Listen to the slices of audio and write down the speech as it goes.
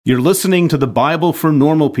You're listening to the Bible for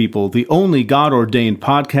Normal People, the only God-ordained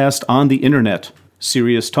podcast on the internet.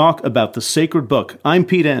 Serious talk about the sacred book. I'm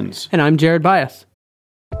Pete Enns. And I'm Jared Bias.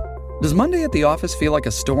 Does Monday at the office feel like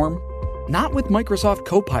a storm? Not with Microsoft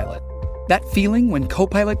Copilot. That feeling when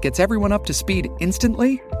Copilot gets everyone up to speed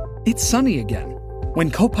instantly? It's sunny again. When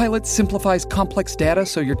Copilot simplifies complex data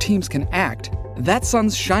so your teams can act, that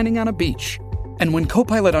sun's shining on a beach. And when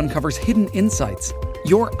Copilot uncovers hidden insights,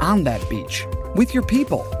 you're on that beach with your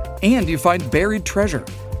people, and you find buried treasure.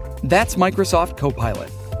 That's Microsoft Copilot.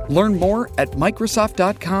 Learn more at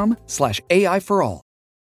Microsoft.com/AI for all.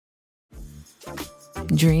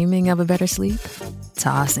 Dreaming of a better sleep?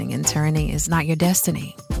 Tossing and turning is not your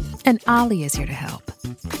destiny. And Ollie is here to help.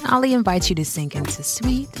 Ollie invites you to sink into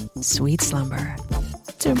sweet, sweet slumber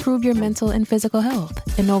to improve your mental and physical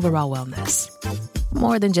health and overall wellness.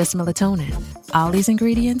 More than just melatonin, Ollie's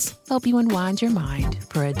ingredients help you unwind your mind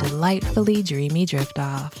for a delightfully dreamy drift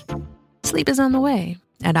off. Sleep is on the way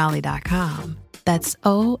at Ollie.com. That's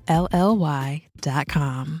OLLY.com.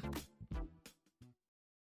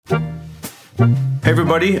 Hey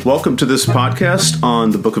everybody, welcome to this podcast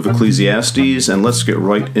on the book of Ecclesiastes, and let's get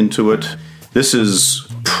right into it. This is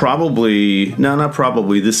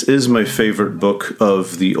this is my favorite book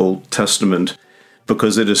of the Old Testament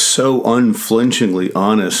because it is so unflinchingly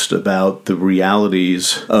honest about the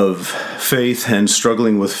realities of faith and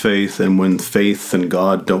struggling with faith and when faith and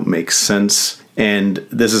God don't make sense. And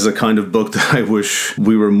this is a kind of book that I wish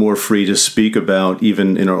we were more free to speak about,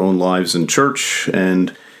 even in our own lives in church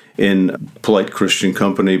and in polite Christian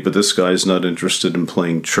company, but this guy's not interested in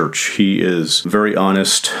playing church. He is very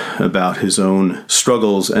honest about his own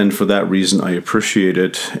struggles, and for that reason I appreciate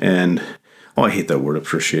it. And I hate that word,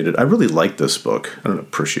 appreciate it. I really like this book. I don't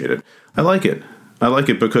appreciate it. I like it. I like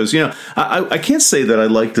it because, I can't say that I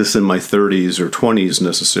like this in my 30s or 20s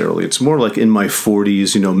necessarily. It's more like in my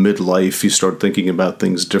 40s, midlife, you start thinking about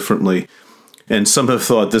things differently. And some have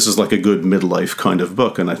thought this is like a good midlife kind of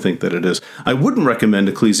book, and I think that it is. I wouldn't recommend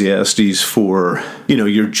Ecclesiastes for,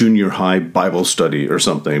 your junior high Bible study or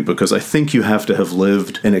something, because I think you have to have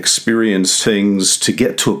lived and experienced things to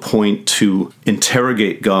get to a point to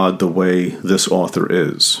interrogate God the way this author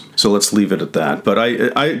is. So let's leave it at that. But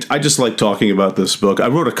I just like talking about this book. I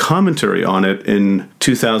wrote a commentary on it in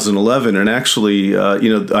 2011, and actually,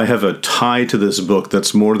 I have a tie to this book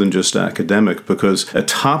that's more than just academic, because a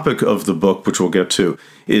topic of the book, which we'll get to,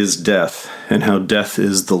 is death, and how death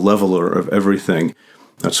is the leveler of everything.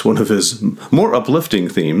 That's one of his more uplifting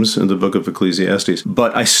themes in the book of Ecclesiastes.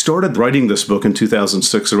 But I started writing this book in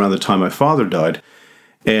 2006, around the time my father died,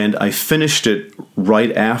 and I finished it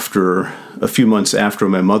right after, a few months after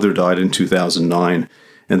my mother died in 2009,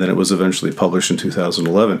 and then it was eventually published in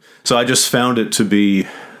 2011. So I just found it to be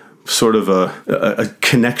sort of a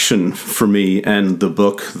connection for me and the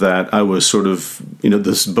book, that I was sort of,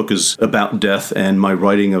 this book is about death, and my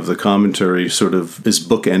writing of the commentary sort of is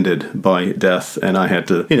bookended by death, and I had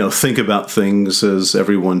to, think about things as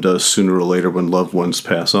everyone does sooner or later when loved ones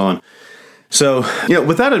pass on. So,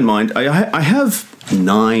 with that in mind, I have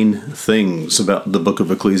 9 things about the book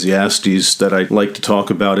of Ecclesiastes that I'd like to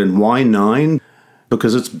talk about. And why 9?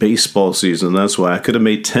 Because it's baseball season, that's why. I could have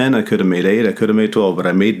made 10, I could have made 8, I could have made 12, but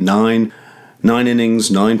I made 9. 9 innings,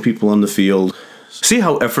 9 people on the field. See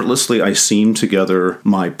how effortlessly I seam together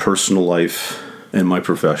my personal life and my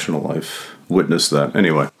professional life. Witness that.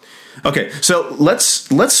 Anyway. Okay, so let's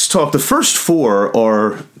talk. The first 4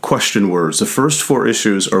 are question words. The first 4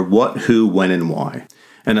 issues are what, who, when, and why.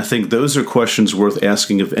 And I think those are questions worth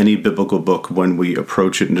asking of any biblical book when we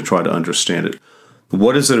approach it and to try to understand it.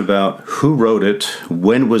 What is it about? Who wrote it?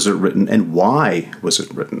 When was it written? And why was it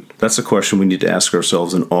written? That's a question we need to ask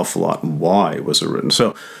ourselves an awful lot. Why was it written?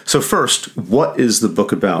 So first, what is the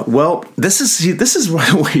book about? Well, this is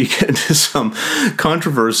right away you get into some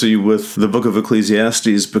controversy with the book of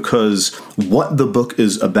Ecclesiastes, because what the book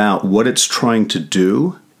is about, what it's trying to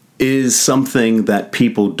do, is something that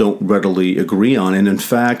people don't readily agree on. And in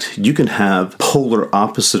fact, you can have polar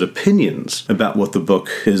opposite opinions about what the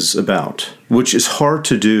book is about, which is hard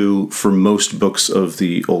to do for most books of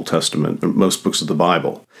the Old Testament, or most books of the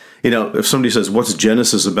Bible. If somebody says, what's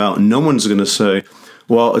Genesis about? No one's going to say,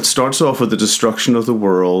 well, it starts off with the destruction of the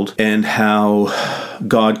world and how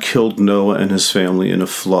God killed Noah and his family in a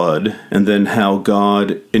flood, and then how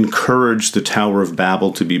God encouraged the Tower of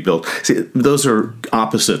Babel to be built. See, those are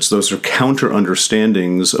opposites. Those are counter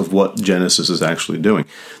understandings of what Genesis is actually doing.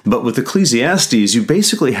 But with Ecclesiastes, you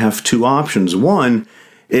basically have 2 options. One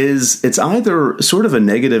is it's either sort of a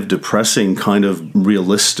negative, depressing kind of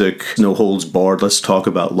realistic, no holds barred, let's talk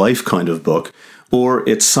about life kind of book, or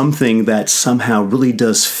it's something that somehow really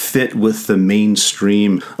does fit with the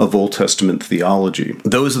mainstream of Old Testament theology.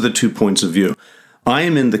 Those are the 2 points of view. I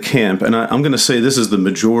am in the camp, and I'm going to say this is the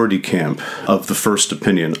majority camp of the first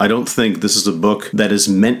opinion. I don't think this is a book that is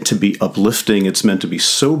meant to be uplifting. It's meant to be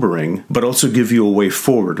sobering, but also give you a way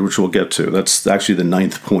forward, which we'll get to. That's actually the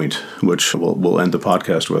 9th point, which we'll end the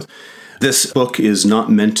podcast with. This book is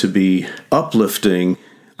not meant to be uplifting.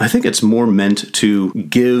 I think it's more meant to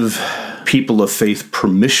give people of faith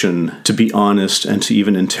permission to be honest and to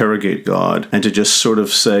even interrogate God and to just sort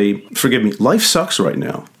of say, forgive me, life sucks right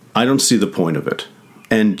now. I don't see the point of it.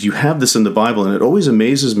 And you have this in the Bible, and it always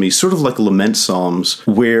amazes me, sort of like lament psalms,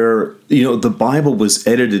 where, the Bible was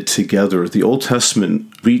edited together. The Old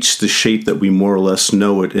Testament reached the shape that we more or less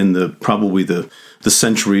know it in probably the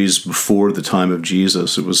centuries before the time of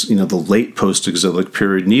Jesus. It was, the late post-exilic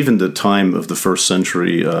period, and even the time of the first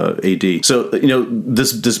century AD. So,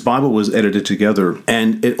 this Bible was edited together,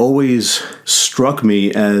 and it always struck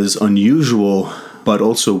me as unusual, but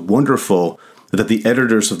also wonderful, that the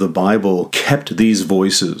editors of the Bible kept these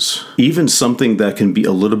voices, even something that can be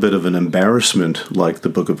a little bit of an embarrassment, like the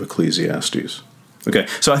book of Ecclesiastes. Okay,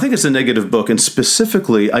 so I think it's a negative book, and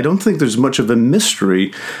specifically, I don't think there's much of a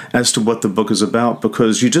mystery as to what the book is about,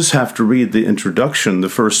 because you just have to read the introduction, the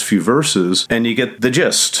first few verses, and you get the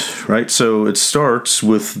gist, right? So it starts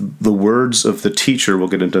with the words of the teacher, we'll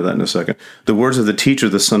get into that in a second, the words of the teacher,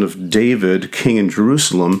 the son of David, king in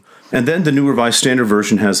Jerusalem, and then the New Revised Standard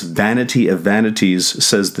Version has vanity of vanities,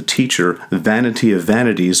 says the teacher, vanity of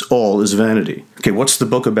vanities, all is vanity. Okay, what's the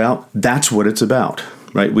book about? That's what it's about.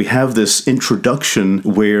 Right? We have this introduction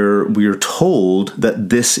where we are told that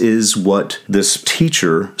this is what this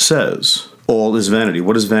teacher says. All is vanity.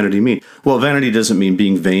 What does vanity mean? Well, vanity doesn't mean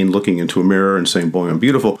being vain, looking into a mirror and saying, boy, I'm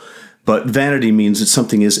beautiful. But vanity means that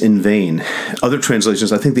something is in vain. Other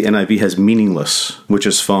translations, I think the NIV has meaningless, which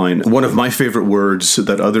is fine. One of my favorite words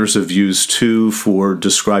that others have used too for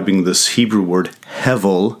describing this Hebrew word,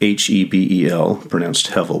 hevel, H-E-B-E-L, pronounced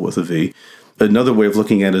hevel with a V. Another way of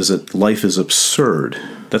looking at it is that life is absurd.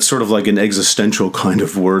 That's sort of like an existential kind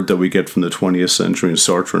of word that we get from the 20th century and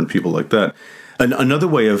Sartre and people like that. Another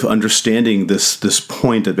way of understanding this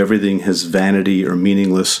point of everything has vanity or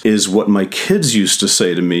meaningless is what my kids used to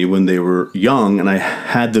say to me when they were young, and I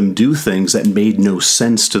had them do things that made no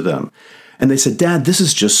sense to them. And they said, Dad, this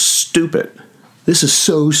is just stupid. This is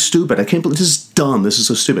so stupid. I can't believe this is dumb. This is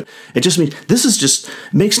so stupid. It just means this is just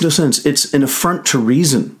makes no sense. It's an affront to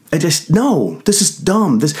reason. No, this is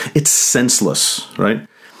dumb. It's senseless, right?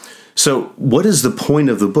 So what is the point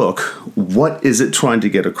of the book? What is it trying to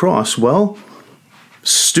get across? Well,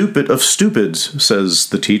 stupid of stupids, says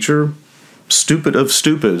the teacher. Stupid of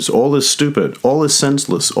stupids. All is stupid. All is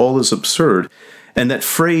senseless. All is absurd. And that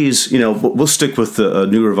phrase, we'll stick with the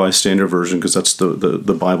New Revised Standard Version because that's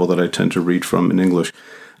the Bible that I tend to read from in English.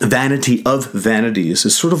 Vanity of vanities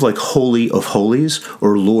is sort of like Holy of Holies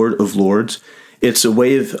or Lord of Lords. It's a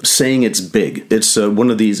way of saying it's big. It's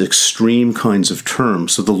one of these extreme kinds of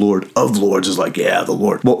terms. So the Lord of Lords is like, yeah, the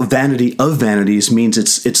Lord. Well, vanity of vanities means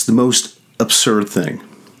it's the most absurd thing.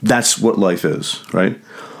 That's what life is, right?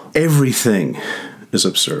 Everything is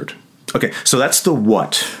absurd. Okay, so that's the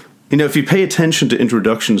what. If you pay attention to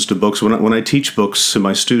introductions to books, when I teach books to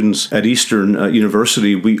my students at Eastern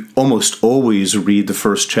University, we almost always read the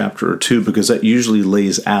first chapter or two because that usually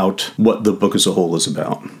lays out what the book as a whole is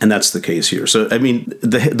about. And that's the case here. So,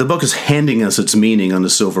 the book is handing us its meaning on a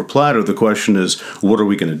silver platter. The question is, what are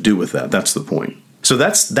we going to do with that? That's the point. So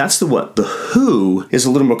that's the what. The who is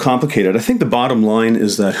a little more complicated. I think the bottom line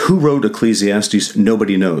is that who wrote Ecclesiastes,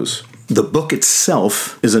 nobody knows. The book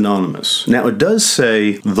itself is anonymous. Now, it does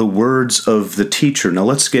say the words of the teacher. Now,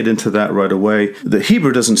 let's get into that right away. The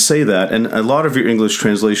Hebrew doesn't say that, and a lot of your English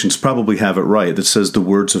translations probably have it right. That says the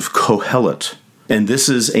words of Kohelet. And this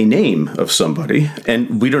is a name of somebody,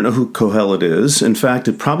 and we don't know who Kohelet is. In fact,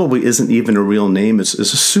 it probably isn't even a real name. It's a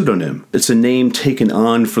pseudonym. It's a name taken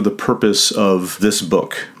on for the purpose of this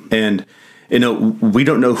book. And, we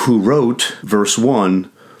don't know who wrote verse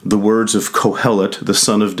 1, the words of Kohelet, the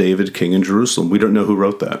son of David, king in Jerusalem. We don't know who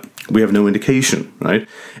wrote that. We have no indication, right?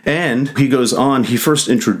 And he goes on, he first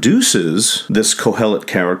introduces this Kohelet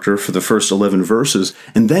character for the first 11 verses,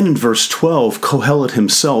 and then in verse 12, Kohelet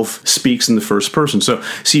himself speaks in the first person. So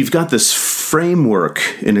you've got this framework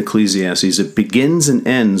in Ecclesiastes. It begins and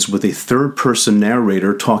ends with a third-person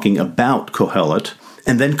narrator talking about Kohelet,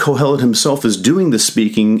 and then Kohelet himself is doing the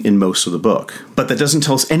speaking in most of the book. But that doesn't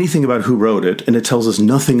tell us anything about who wrote it, and it tells us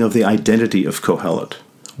nothing of the identity of Kohelet.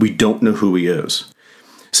 We don't know who he is.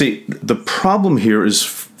 See, the problem here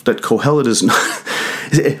is that Kohelet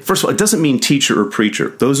First of all, it doesn't mean teacher or preacher.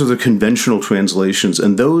 Those are the conventional translations,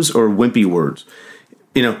 and those are wimpy words.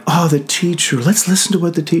 The teacher, let's listen to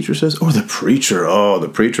what the teacher says. Or the preacher,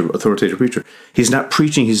 authoritative preacher. He's not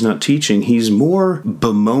preaching, he's not teaching. He's more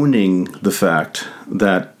bemoaning the fact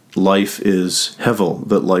that life is hevel,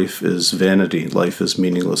 that life is vanity, life is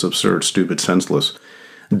meaningless, absurd, stupid, senseless.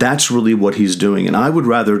 That's really what he's doing. And I would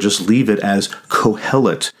rather just leave it as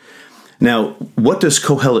Kohelet. Now, what does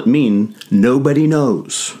Kohelet mean? Nobody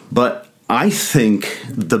knows. But I think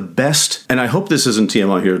the best, and I hope this isn't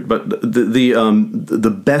TMI here, but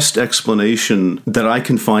the best explanation that I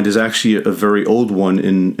can find is actually a very old one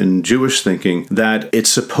in Jewish thinking, that it's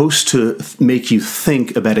supposed to make you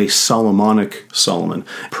think about a Solomon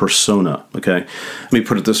persona, okay? Let me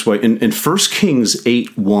put it this way. In 1 Kings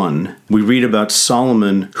 8:1, we read about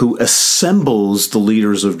Solomon who assembles the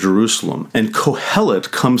leaders of Jerusalem. And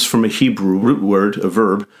Kohelet comes from a Hebrew root word, a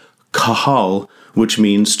verb, kahal, which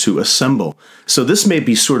means to assemble. So this may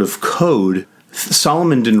be sort of code.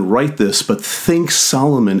 Solomon didn't write this, but think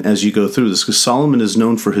Solomon as you go through this, because Solomon is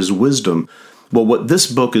known for his wisdom. Well, what this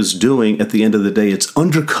book is doing at the end of the day, it's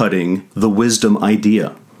undercutting the wisdom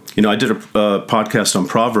idea. I did a podcast on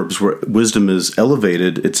Proverbs where wisdom is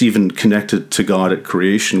elevated. It's even connected to God at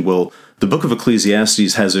creation. Well, the book of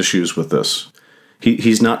Ecclesiastes has issues with this.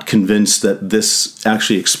 He's not convinced that this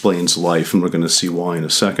actually explains life, and we're going to see why in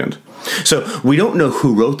a second. So we don't know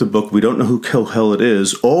who wrote the book. We don't know who Kohelet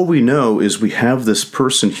is. All we know is we have this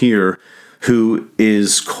person here who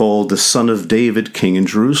is called the son of David, king in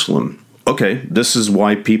Jerusalem. Okay, this is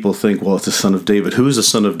why people think, well, it's the son of David. Who is the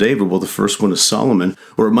son of David? Well, the first one is Solomon,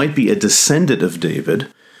 or it might be a descendant of David.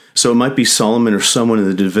 So it might be Solomon or someone in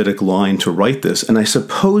the Davidic line to write this, and I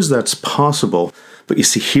suppose that's possible. But you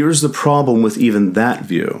see, here's the problem with even that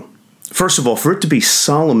view. First of all, for it to be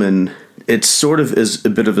Solomon, it sort of is a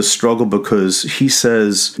bit of a struggle because he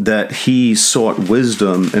says that he sought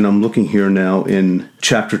wisdom, and I'm looking here now in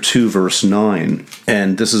chapter 2, verse 9,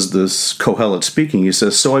 and this is this Kohelet speaking. He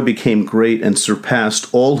says, "So I became great and surpassed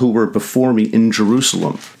all who were before me in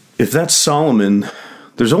Jerusalem." If that's Solomon,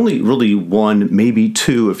 there's only really one, maybe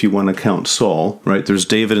two, if you want to count Saul, right? There's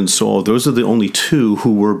David and Saul. Those are the only two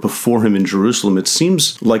who were before him in Jerusalem. It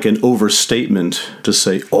seems like an overstatement to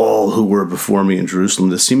say all who were before me in Jerusalem.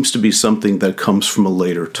 This seems to be something that comes from a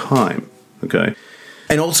later time, okay?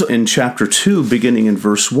 And also in chapter 2, beginning in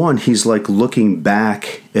verse 1, he's like looking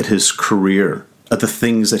back at his career, at the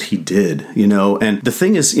things that he did, And the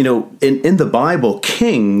thing is, in the Bible,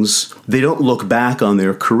 kings, they don't look back on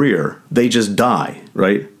their career. They just die,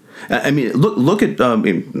 right? I mean, look at,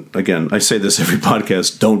 again, I say this every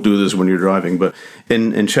podcast, don't do this when you're driving, but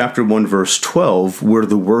in chapter 1, verse 12, where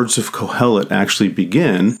the words of Kohelet actually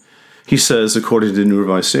begin, he says, according to the New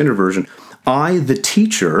Revised Standard Version, I, the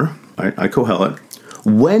teacher, I Kohelet,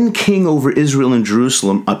 when king over Israel and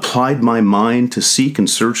Jerusalem, applied my mind to seek and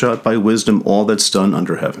search out by wisdom all that's done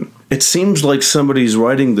under heaven. It seems like somebody's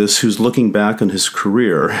writing this who's looking back on his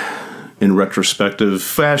career in retrospective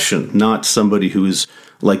fashion, not somebody who is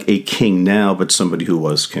like a king now, but somebody who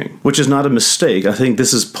was king, which is not a mistake. I think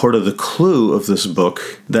this is part of the clue of this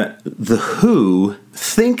book, that the who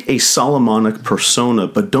think a Solomonic persona,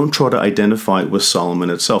 but don't try to identify it with Solomon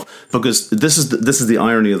itself, because this is the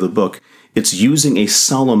irony of the book. It's using a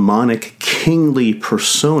Solomonic kingly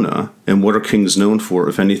persona, and what are kings known for?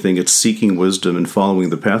 If anything, it's seeking wisdom and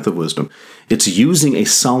following the path of wisdom. It's using a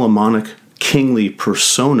Solomonic kingly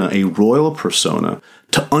persona, a royal persona,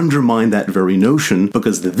 to undermine that very notion,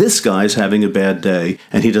 because this guy's having a bad day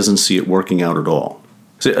and he doesn't see it working out at all.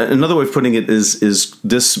 So another way of putting it is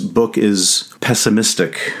this book is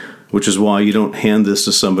pessimistic, which is why you don't hand this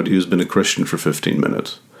to somebody who's been a Christian for 15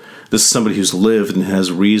 minutes. This is somebody who's lived and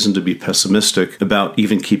has reason to be pessimistic about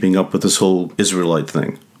even keeping up with this whole Israelite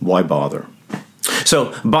thing. Why bother?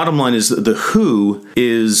 So, bottom line is that the who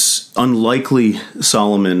is unlikely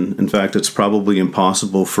Solomon. In fact, it's probably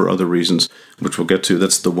impossible for other reasons, which we'll get to.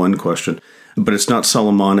 That's the one question. But it's not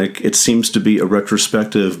Solomonic. It seems to be a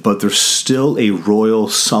retrospective, but there's still a royal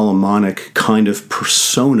Solomonic kind of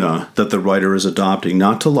persona that the writer is adopting,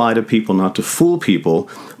 not to lie to people, not to fool people,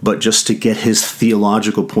 but just to get his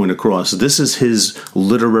theological point across. This is his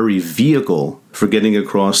literary vehicle for getting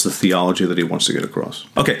across the theology that he wants to get across.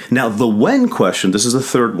 Okay, now the when question, this is the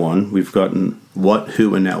third one. We've gotten what,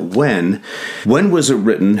 who, and now when. When was it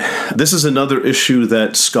written? This is another issue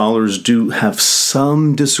that scholars do have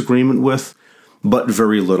some disagreement with. but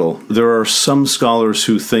very little. There are some scholars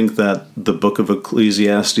who think that the book of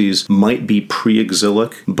Ecclesiastes might be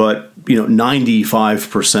pre-exilic, but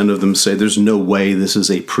 95% of them say there's no way this is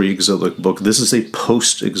a pre-exilic book. This is a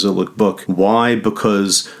post-exilic book. Why?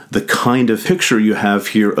 Because the kind of picture you have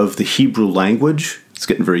here of the Hebrew language, it's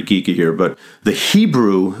getting very geeky here, but the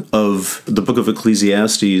Hebrew of the book of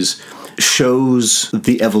Ecclesiastes shows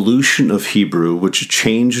the evolution of Hebrew, which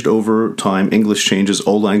changed over time. English changes,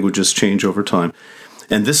 old languages change over time.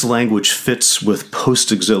 And this language fits with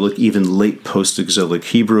post-exilic, even late post-exilic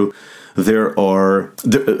Hebrew.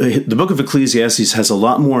 The book of Ecclesiastes has a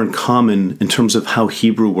lot more in common in terms of how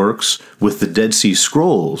Hebrew works with the Dead Sea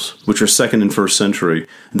Scrolls, which are 2nd and 1st century,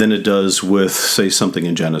 than it does with, say, something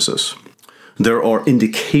in Genesis. There are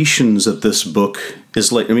indications that this book is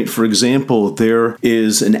for example, there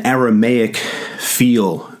is an Aramaic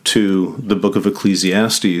feel to the book of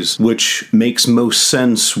Ecclesiastes, which makes most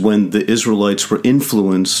sense when the Israelites were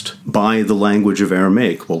influenced by the language of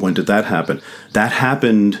Aramaic. Well, when did that happen? That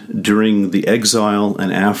happened during the exile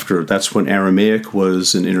and after. That's when Aramaic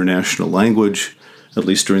was an international language, at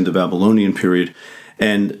least during the Babylonian period.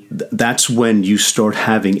 And that's when you start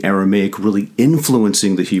having Aramaic really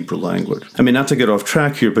influencing the Hebrew language. Not to get off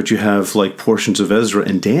track here, but you have portions of Ezra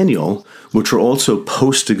and Daniel, which are also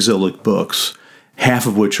post-exilic books, half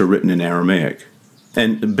of which are written in Aramaic.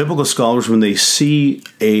 And biblical scholars, when they see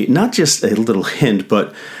not just a little hint,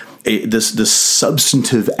 but this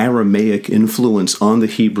substantive Aramaic influence on the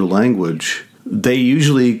Hebrew language, they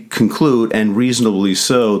usually conclude, and reasonably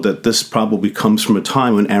so, that this probably comes from a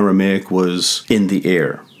time when Aramaic was in the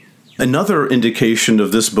air. Another indication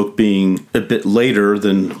of this book being a bit later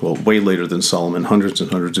than, way later than Solomon, hundreds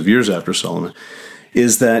and hundreds of years after Solomon,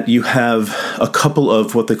 is that you have a couple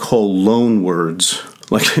of what they call loan words.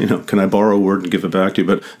 Can I borrow a word and give it back to you?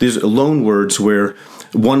 But these are loan words where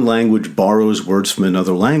one language borrows words from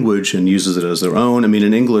another language and uses it as their own.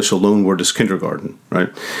 In English, a loan word is kindergarten, right?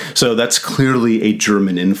 So that's clearly a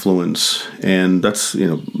German influence, and that's,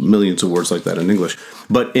 millions of words like that in English.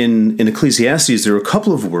 But in Ecclesiastes, there are a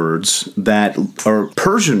couple of words that are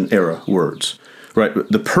Persian-era words. Right,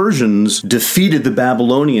 the Persians defeated the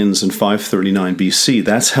Babylonians in 539 BC.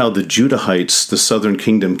 That's how the Judahites, the southern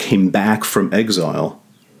kingdom, came back from exile.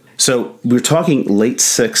 So we're talking late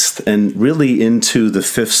 6th and really into the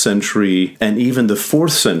 5th century and even the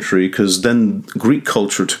 4th century, because then Greek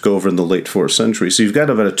culture took over in the late 4th century. So you've got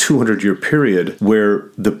about a 200-year period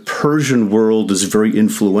where the Persian world is very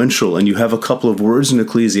influential, and you have a couple of words in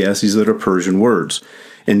Ecclesiastes that are Persian words.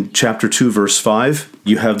 In chapter 2, verse 5,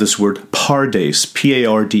 you have this word pardes,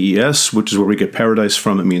 P-A-R-D-E-S, which is where we get paradise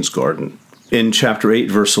from. It means garden. In chapter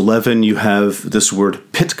 8, verse 11, you have this word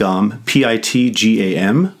pitgam,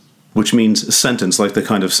 P-I-T-G-A-M, which means sentence, like the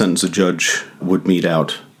kind of sentence a judge would mete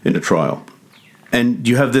out in a trial. And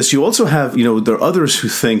you have this, you also have, there are others who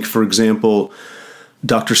think, for example,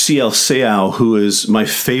 Dr. C.L. Seau, who is my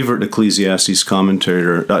favorite Ecclesiastes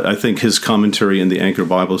commentator. I think his commentary in the Anchor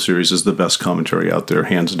Bible series is the best commentary out there,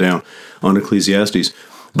 hands down, on Ecclesiastes.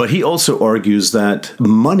 But he also argues that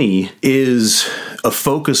money is a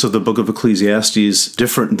focus of the book of Ecclesiastes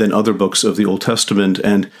different than other books of the Old Testament,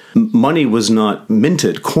 and money was not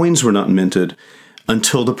minted, coins were not minted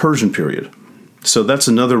until the Persian period. So that's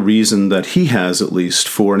another reason that he has, at least,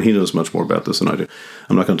 for, and he knows much more about this than I do.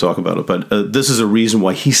 I'm not going to talk about it, but this is a reason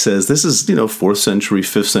why he says this is, 4th century,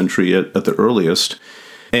 5th century at the earliest.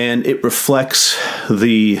 And it reflects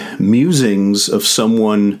the musings of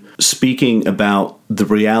someone speaking about the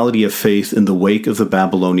reality of faith in the wake of the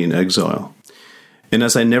Babylonian exile. And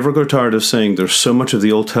as I never grow tired of saying, there's so much of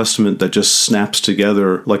the Old Testament that just snaps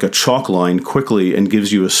together like a chalk line quickly and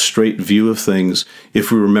gives you a straight view of things if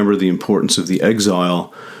we remember the importance of the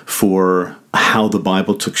exile for how the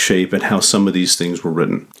Bible took shape and how some of these things were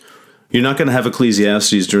written. You're not going to have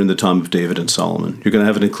Ecclesiastes during the time of David and Solomon. You're going to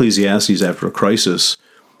have an Ecclesiastes after a crisis,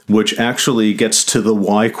 which actually gets to the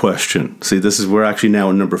why question. See, we're actually now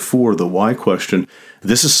in number 4, the why question.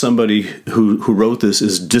 This is somebody who wrote this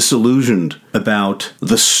is disillusioned about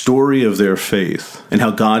the story of their faith and how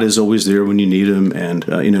God is always there when you need him, and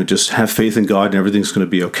just have faith in God and everything's going to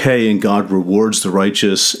be okay, and God rewards the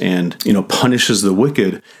righteous and punishes the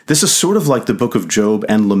wicked. This is sort of like the book of Job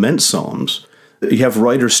and lament psalms. You have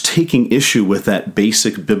writers taking issue with that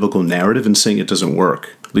basic biblical narrative and saying it doesn't work.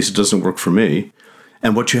 At least it doesn't work for me.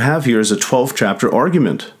 And what you have here is a 12-chapter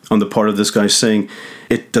argument on the part of this guy saying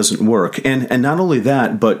it doesn't work. And not only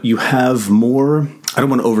that, but you have more, I don't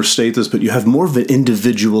want to overstate this, but you have more of an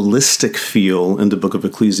individualistic feel in the book of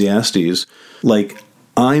Ecclesiastes. Like,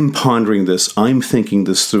 I'm pondering this, I'm thinking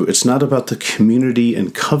this through. It's not about the community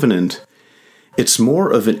and covenant. it's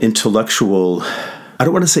more of an intellectual, I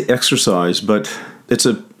don't want to say exercise, but it's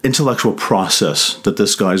an intellectual process that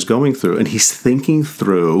this guy's going through. And he's thinking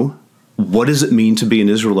through, what does it mean to be an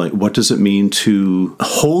Israelite? What does it mean to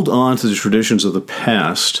hold on to the traditions of the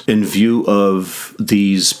past in view of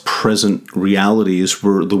these present realities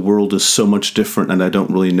where the world is so much different, and I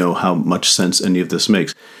don't really know how much sense any of this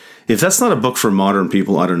makes. If that's not a book for modern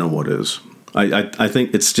people, I don't know what is. I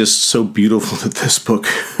think it's just so beautiful that this book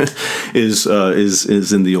is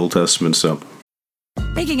in the Old Testament. So,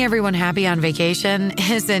 making everyone happy on vacation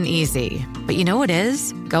isn't easy, but you know what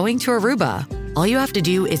is? Going to Aruba. All you have to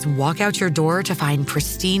do is walk out your door to find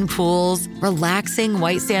pristine pools, relaxing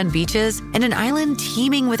white sand beaches, and an island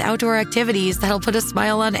teeming with outdoor activities that'll put a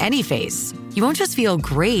smile on any face. You won't just feel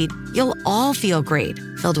great, you'll all feel great,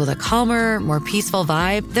 filled with a calmer, more peaceful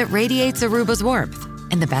vibe that radiates Aruba's warmth.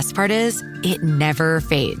 And the best part is, it never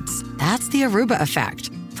fades. That's the Aruba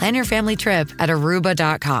effect. Plan your family trip at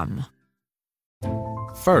Aruba.com.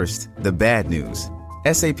 First, the bad news.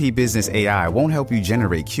 SAP Business AI won't help you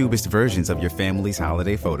generate cubist versions of your family's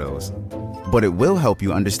holiday photos. But it will help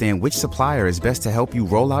you understand which supplier is best to help you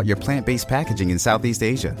roll out your plant-based packaging in Southeast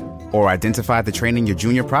Asia, or identify the training your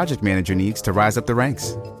junior project manager needs to rise up the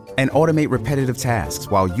ranks, and automate repetitive tasks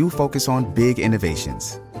while you focus on big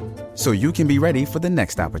innovations, so you can be ready for the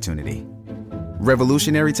next opportunity.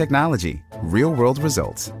 Revolutionary technology, real-world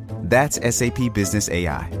results. That's SAP Business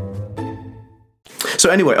AI. So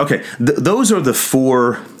anyway, okay, those are the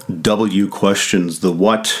 4 W questions. The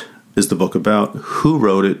what is the book about, who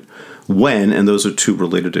wrote it, when, and those are 2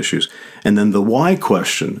 related issues. And then the why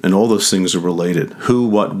question, and all those things are related. Who,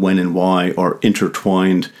 what, when, and why are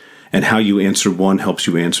intertwined, and how you answer one helps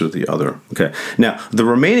you answer the other. Okay, now the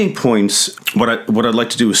remaining points, what I'd like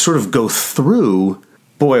to do is sort of go through,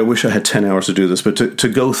 boy, I wish I had 10 hours to do this, but to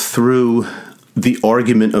go through the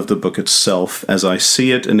argument of the book itself as I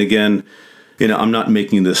see it. And again, I'm not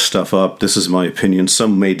making this stuff up. This is my opinion.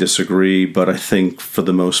 Some may disagree, but I think for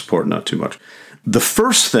the most part, not too much. The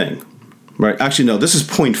first thing, right? Actually, no, this is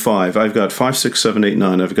point 5. I've got 5, 6, 7, 8,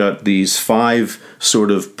 9. I've got these 5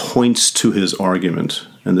 sort of points to his argument.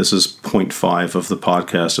 And this is point 5 of the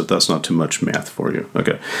podcast, if that's not too much math for you.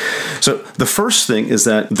 Okay. So the first thing is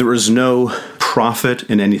that there is no profit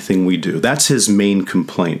in anything we do. That's his main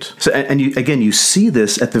complaint. So, and you see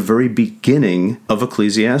this at the very beginning of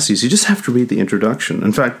Ecclesiastes. You just have to read the introduction.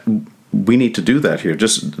 In fact, we need to do that here.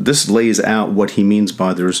 Just this lays out what he means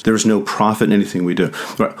by there's no profit in anything we do.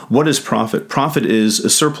 Right. What is profit? Profit is a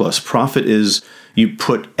surplus. Profit is you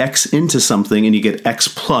put X into something and you get X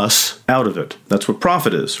plus out of it. That's what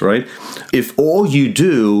profit is, right? If all you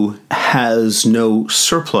do has no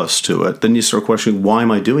surplus to it, then you start questioning, why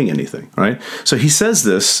am I doing anything, right? So he says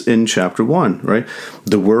this in chapter 1, right?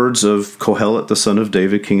 The words of Kohelet, the son of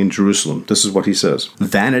David, king in Jerusalem. This is what he says.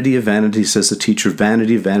 Vanity of vanity, says the teacher.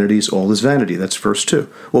 Vanity of vanities, all is vanity. That's verse 2.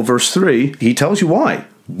 Well, verse 3, he tells you why.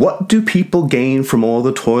 What do people gain from all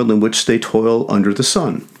the toil in which they toil under the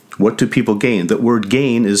sun? What do people gain? That word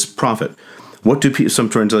gain is profit. Some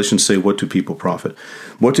translations say, what do people profit?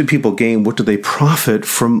 What do people gain? What do they profit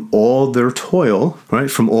from all their toil,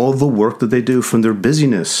 right? From all the work that they do, from their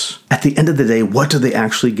busyness. At the end of the day, what do they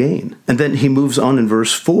actually gain? And then he moves on in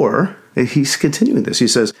verse 4. He's continuing this. He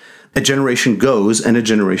says, a generation goes and a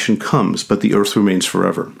generation comes, but the earth remains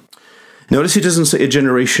forever. Notice he doesn't say a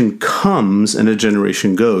generation comes and a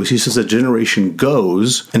generation goes. He says a generation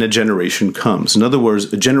goes and a generation comes. In other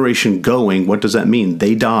words, a generation going, what does that mean?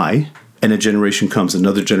 They die, and a generation comes.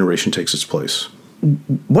 Another generation takes its place.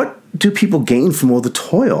 What do people gain from all the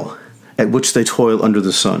toil at which they toil under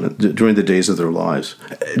the sun during the days of their lives?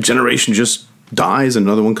 A generation just dies, and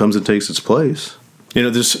another one comes and takes its place.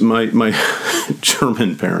 This my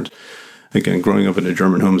German parent. Again, growing up in a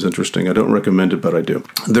German home is interesting. I don't recommend it, but I do.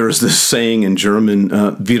 There's this saying in German,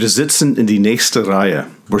 wir sitzen in die nächste Reihe.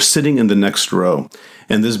 We're sitting in the next row.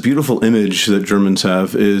 And this beautiful image that Germans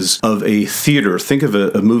have is of a theater. Think of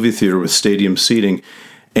a movie theater with stadium seating,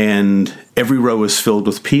 and every row is filled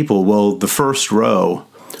with people. Well, the first row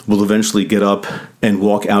will eventually get up and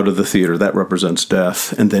walk out of the theater. That represents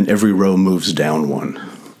death. And then every row moves down one.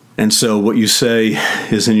 And so what you say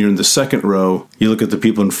is, when you're in the second row, you look at the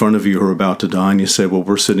people in front of you who are about to die, and you say, well,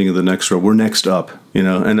 we're sitting in the next row. We're next up,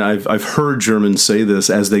 And I've heard Germans say this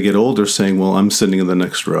as they get older, saying, well, I'm sitting in the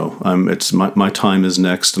next row. It's my time is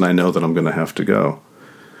next, and I know that I'm going to have to go.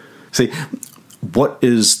 See, what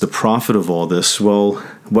is the profit of all this? Well,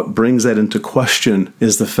 what brings that into question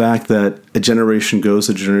is the fact that a generation goes,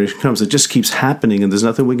 a generation comes. It just keeps happening, and there's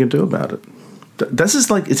nothing we can do about it. This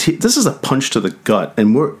is a punch to the gut,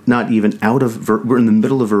 and we're not even we're in the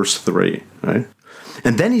middle of verse 3, right?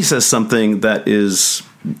 And then he says something that is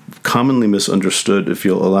commonly misunderstood, if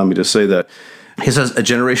you'll allow me to say that. He says, a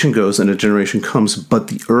generation goes and a generation comes, but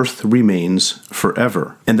the earth remains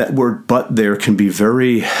forever. And that word "but" there can be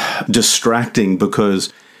very distracting,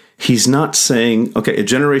 because he's not saying, okay, a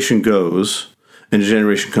generation goes and a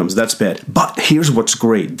generation comes. That's bad. But here's what's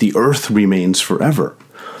great. The earth remains forever.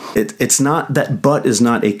 It's not that "but" is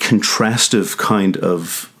not a contrastive kind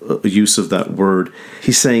of use of that word.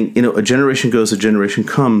 He's saying, a generation goes, a generation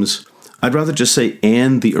comes. I'd rather just say,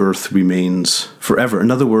 and the earth remains forever.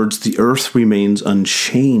 In other words, the earth remains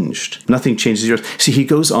unchanged. Nothing changes the earth. See, he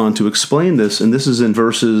goes on to explain this, and this is in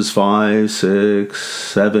verses 5, 6,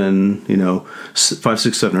 7, 5,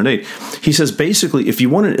 6, 7, and 8. He says, basically, if you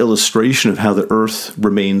want an illustration of how the earth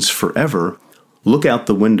remains forever, look out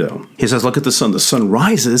the window. He says, look at the sun. The sun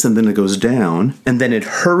rises, and then it goes down, and then it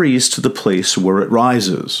hurries to the place where it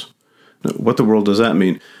rises. Now, what the world does that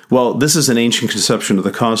mean? Well, this is an ancient conception of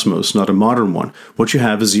the cosmos, not a modern one. What you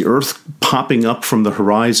have is the earth popping up from the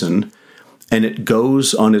horizon, and it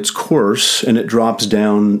goes on its course, and it drops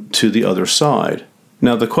down to the other side.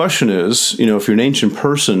 Now, the question is, if you're an ancient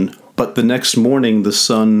person, but the next morning the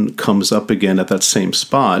sun comes up again at that same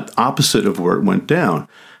spot, opposite of where it went down.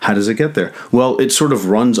 How does it get there? Well, it sort of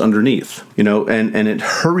runs underneath, and it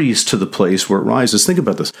hurries to the place where it rises. Think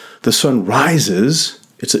about this. The sun rises.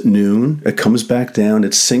 It's at noon, it comes back down,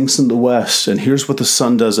 it sinks in the west, and here's what the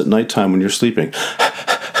sun does at nighttime when you're sleeping.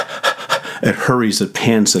 It hurries, it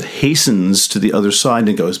pants, it hastens to the other side, and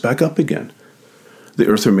it goes back up again. The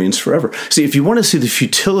earth remains forever. See, if you want to see the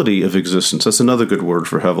futility of existence, that's another good word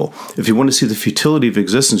for Hevel. If you want to see the futility of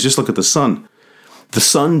existence, just look at the sun. The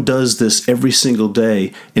sun does this every single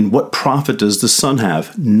day, and what profit does the sun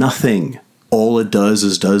have? Nothing. All it does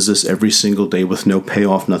is does this every single day with no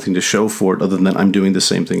payoff, nothing to show for it other than I'm doing the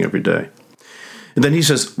same thing every day. And then he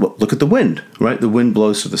says, well, look at the wind, right? The wind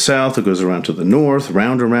blows to the south, it goes around to the north,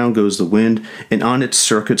 round and round goes the wind, and on its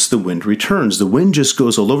circuits the wind returns. The wind just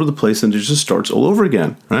goes all over the place and it just starts all over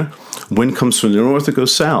again, right? Wind comes from the north, it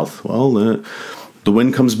goes south. Well, the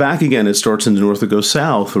wind comes back again, it starts in the north, it goes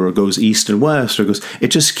south, or it goes east and west, or it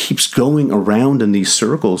just keeps going around in these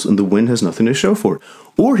circles, and the wind has nothing to show for it.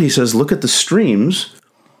 Or he says, look at the streams,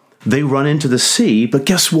 they run into the sea, but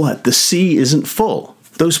guess what? The sea isn't full.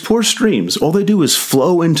 Those poor streams, all they do is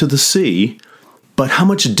flow into the sea, but how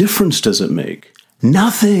much difference does it make?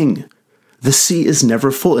 Nothing. The sea is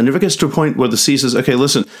never full. It never gets to a point where the sea says, okay,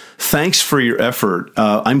 listen, thanks for your effort.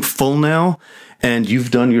 I'm full now, and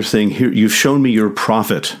you've done your thing. Here, you've shown me your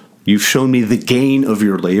profit. You've shown me the gain of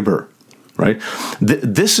your labor, right?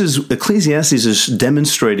 Ecclesiastes is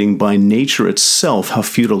demonstrating by nature itself how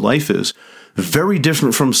futile life is. Very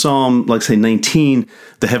different from Psalm, like say 19,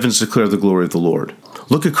 the heavens declare the glory of the Lord.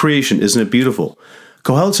 Look at creation. Isn't it beautiful?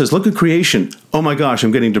 Kohelet says, look at creation. Oh my gosh,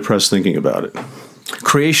 I'm getting depressed thinking about it.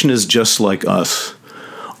 Creation is just like us.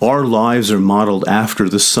 Our lives are modeled after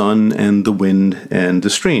the sun and the wind and the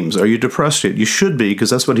streams. Are you depressed yet? You should be, because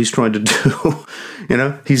that's what he's trying to do.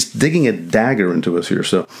 He's digging a dagger into us here.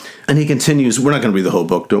 So, and he continues, we're not going to read the whole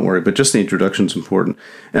book, don't worry, but just the introduction is important.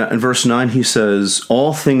 In verse 9, he says,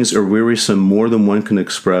 all things are wearisome more than one can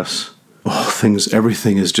express.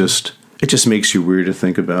 Everything is just, it just makes you weary to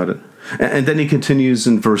think about it. And then he continues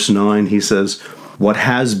in verse 9, he says, what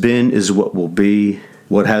has been is what will be.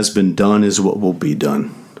 What has been done is what will be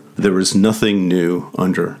done. There is nothing new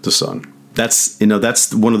under the sun. That's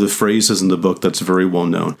one of the phrases in the book that's very well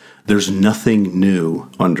known. There's nothing new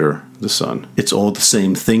under the sun. It's all the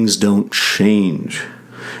same. Things don't change.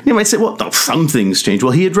 You might say, well, some things change.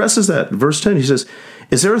 Well, he addresses that. Verse 10, he says,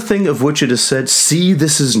 is there a thing of which it is said, see,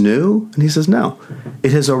 this is new? And he says, no.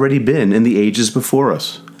 It has already been in the ages before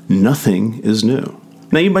us. Nothing is new.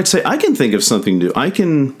 Now, you might say, I can think of something new. I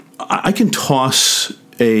can toss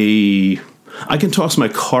my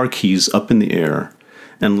car keys up in the air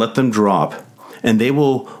and let them drop, and they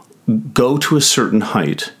will go to a certain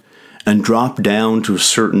height and drop down to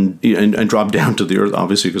and drop down to the earth,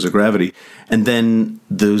 obviously because of gravity. And then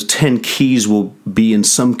those 10 keys will be in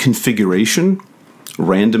some configuration,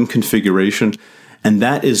 random configuration, and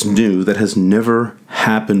that is new. That has never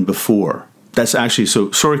happened before. That's actually,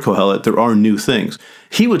 so sorry, Kohelet, there are new things.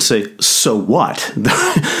 He would say, so what?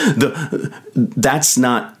 That's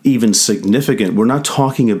not even significant. We're not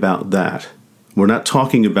talking about that. We're not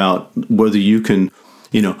talking about whether you can,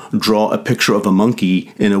 draw a picture of a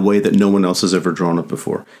monkey in a way that no one else has ever drawn it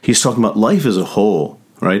before. He's talking about life as a whole,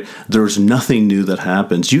 right? There's nothing new that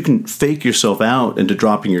happens. You can fake yourself out into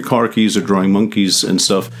dropping your car keys or drawing monkeys and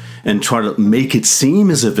stuff and try to make it seem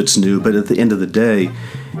as if it's new, but at the end of the day,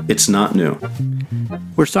 it's not new.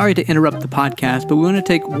 We're sorry to interrupt the podcast, but we want to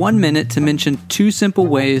take 1 minute to mention 2 simple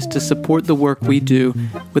ways to support the work we do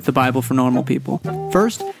with the Bible for Normal People.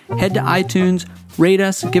 First, head to iTunes, rate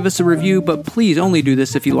us, give us a review, but please only do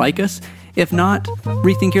this if you like us. If not,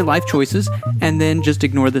 rethink your life choices, and then just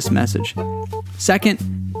ignore this message. Second,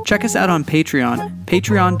 check us out on Patreon,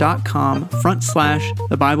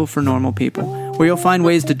 patreon.com/The Bible for Normal People, where you'll find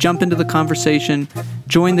ways to jump into the conversation,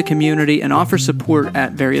 join the community, and offer support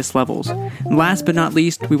at various levels. And last but not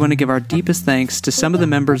least, we want to give our deepest thanks to some of the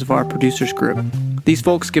members of our producers group. These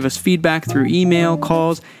folks give us feedback through email,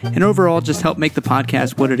 calls, and overall just help make the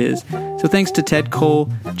podcast what it is. So thanks to Ted Cole,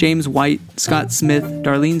 James White, Scott Smith,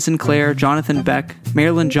 Darlene Sinclair, Jonathan Beck,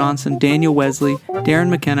 Marilyn Johnson, Daniel Wesley, Darren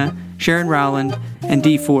McKenna, Sharon Rowland, and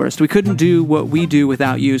Dee Forrest. We couldn't do what we do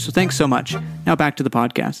without you, so thanks so much. Now back to the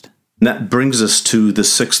podcast. That brings us to the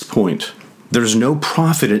 6th point. There's no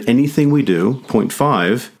profit in anything we do. Point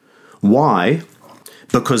 5. Why?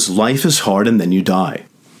 Because life is hard and then you die.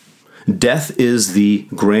 Death is the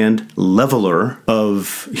grand leveler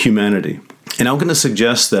of humanity. And I'm going to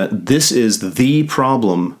suggest that this is the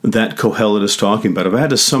problem that Kohelet is talking about. If I had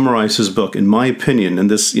to summarize his book, in my opinion, and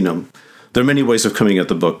this, there are many ways of coming at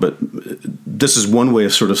the book, but this is one way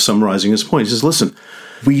of sort of summarizing his point. He says, listen,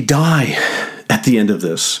 we die at the end of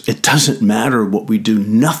this. It doesn't matter what we do.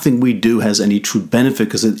 Nothing we do has any true benefit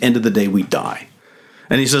because at the end of the day, we die.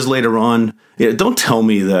 And he says later on, don't tell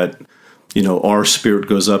me that, our spirit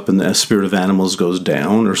goes up and the spirit of animals goes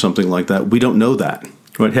down or something like that. We don't know that.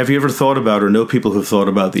 Right? Have you ever thought about or know people who've thought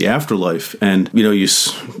about the afterlife? And,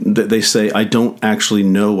 they say, I don't actually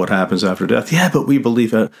know what happens after death. Yeah, but we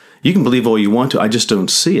believe it. You can believe all you want to. I just don't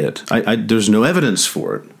see it. There's no evidence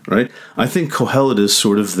for it. Right? I think Kohelet is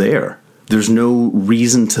sort of there. There's no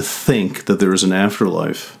reason to think that there is an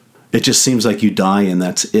afterlife. It just seems like you die and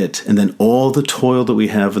that's it. And then all the toil that we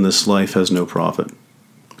have in this life has no profit.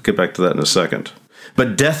 We'll get back to that in a second.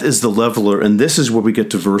 But death is the leveler, and this is where we get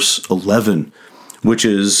to verse 11, which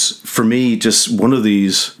is, for me, just one of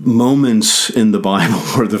these moments in the Bible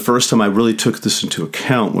where the first time I really took this into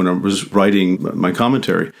account when I was writing my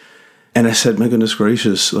commentary. And I said, my goodness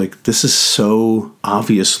gracious, this is so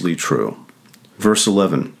obviously true. Verse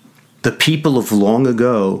 11, the people of long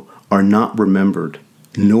ago are not remembered,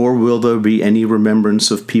 nor will there be any remembrance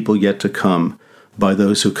of people yet to come by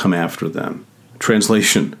those who come after them.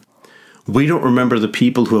 Translation, we don't remember the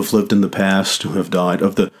people who have lived in the past, who have died,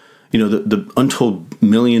 of the untold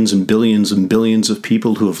millions and billions of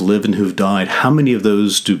people who have lived and who've died. How many of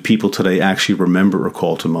those do people today actually remember or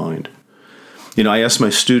call to mind? I ask my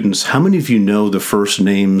students, how many of you know the first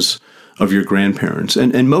names of your grandparents?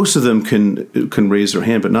 And most of them can raise their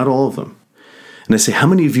hand, but not all of them. And I say, how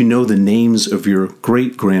many of you know the names of your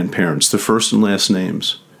great-grandparents, the first and last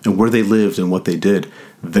names, and where they lived and what they did?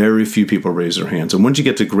 Very few people raise their hands. And once you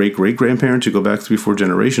get to great-great-grandparents, you go back 3-4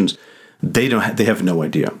 generations, they have no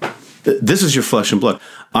idea. This is your flesh and blood.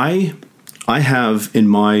 I have in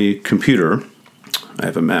my computer, I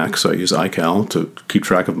have a Mac, so I use iCal to keep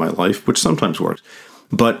track of my life, which sometimes works.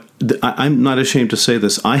 But I'm not ashamed to say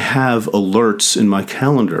this. I have alerts in my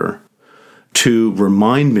calendar to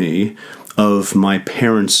remind me of my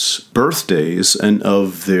parents' birthdays and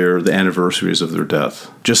of the anniversaries of their death,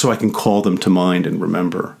 just so I can call them to mind and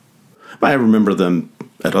remember. I remember them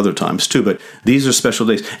at other times too, but these are special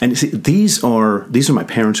days. And you see, these are my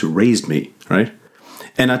parents who raised me, right?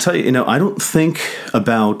 And I tell you, I don't think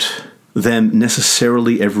about them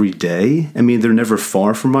necessarily every day. I mean, they're never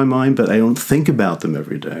far from my mind, but I don't think about them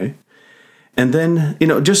every day. And then,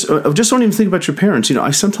 just don't even think about your parents.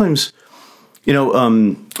 I sometimes,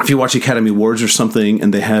 if you watch Academy Awards or something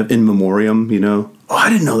and they have in memoriam, I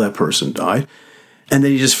didn't know that person died. And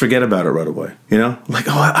then you just forget about it right away,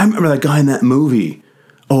 I remember that guy in that movie.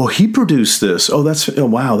 Oh, he produced this. Oh,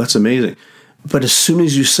 wow, that's amazing. But as soon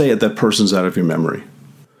as you say it, that person's out of your memory.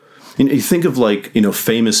 You think of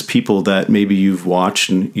famous people that maybe you've watched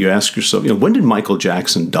and you ask yourself, when did Michael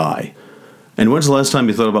Jackson die? And when's the last time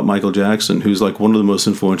you thought about Michael Jackson, who's one of the most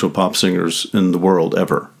influential pop singers in the world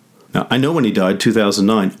ever? Now, I know when he died,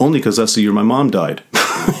 2009, only because that's the year my mom died.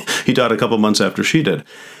 He died a couple months after she did.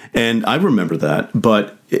 And I remember that,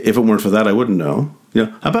 but if it weren't for that, I wouldn't know.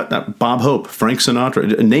 How about Bob Hope, Frank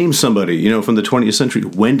Sinatra? Name somebody, from the 20th century.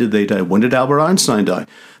 When did they die? When did Albert Einstein die?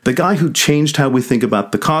 The guy who changed how we think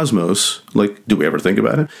about the cosmos, do we ever think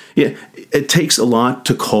about it? Yeah, it takes a lot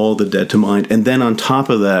to call the dead to mind. And then on top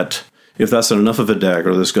of that, if that's not enough of a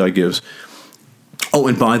dagger this guy gives, Oh,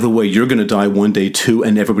 and by the way, you're going to die one day too,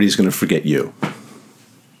 and everybody's going to forget you.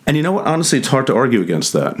 And you know what? Honestly, it's hard to argue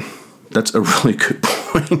against that. That's a really good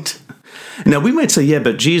point. Now, we might say, yeah,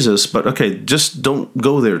 but Jesus, but okay, just don't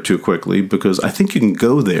go there too quickly, because I think you can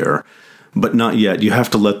go there, but not yet. You have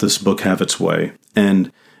to let this book have its way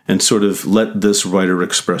and sort of let this writer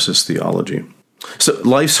express his theology. So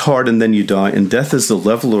life's hard and then you die, and death is the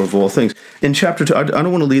leveler of all things. In chapter 2, I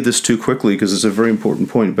don't want to lead this too quickly because it's a very important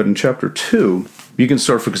point, but in chapter 2, you can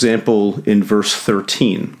start, for example, in verse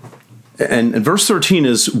 13. And verse 13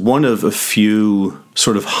 is one of a few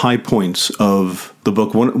sort of high points of the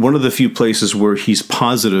book, one of the few places where he's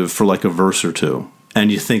positive for like a verse or two.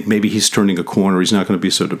 And you think maybe he's turning a corner, he's not going to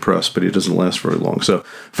be so depressed, but he doesn't last very long. So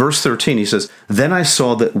verse 13, he says, "Then I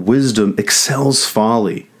saw that wisdom excels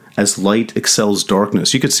folly, as light excels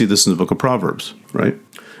darkness." You could see this in the book of Proverbs, right?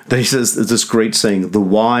 Then he says this great saying, "The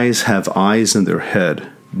wise have eyes in their head,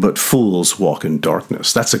 but fools walk in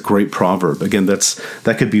darkness." That's a great proverb. Again,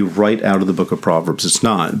 that could be right out of the book of Proverbs. It's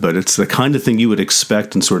not, but it's the kind of thing you would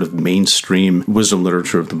expect in sort of mainstream wisdom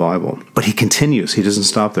literature of the Bible. But he continues. He doesn't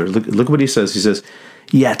stop there. Look what he says. He says,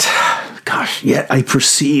 yet I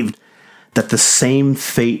perceived that the same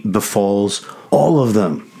fate befalls all of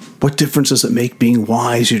them. What difference does it make being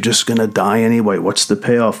wise? You're just going to die anyway. What's the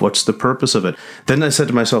payoff? What's the purpose of it? Then I said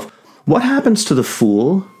to myself, what happens to the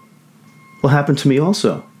fool will happen to me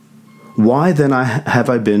also. Why then have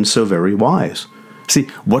I been so very wise? See,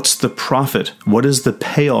 what's the profit? What is the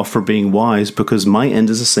payoff for being wise? Because my end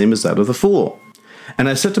is the same as that of the fool. And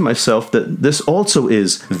I said to myself that this also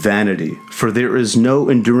is vanity, for there is no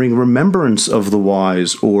enduring remembrance of the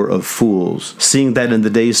wise or of fools, seeing that in the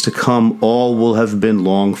days to come all will have been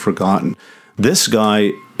long forgotten. This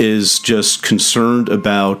guy is just concerned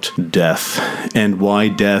about death and why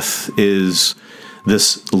death is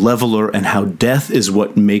this leveler and how death is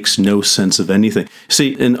what makes no sense of anything. See,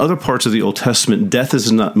 in other parts of the Old Testament, death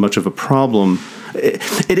is not much of a problem.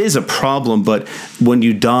 It is a problem, but when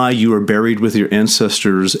you die, you are buried with your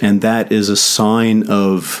ancestors, and that is a sign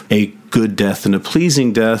of a good death and a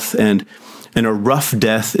pleasing death. And a rough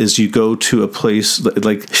death is you go to a place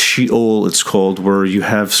like Sheol, it's called, where you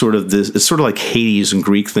have sort of this, it's sort of like Hades in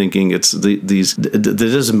Greek thinking. It's the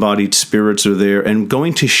disembodied spirits are there, and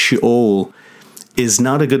going to Sheol is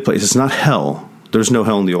not a good place. It's not hell. There's no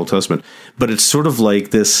hell in the Old Testament, but it's sort of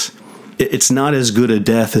like this. It's not as good a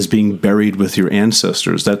death as being buried with your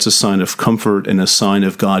ancestors. That's a sign of comfort and a sign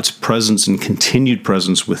of God's presence and continued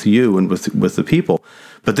presence with you and with the people.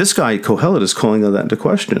 But this guy, Kohelet, is calling that into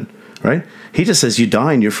question, right? He just says you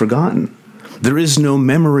die and you're forgotten. There is no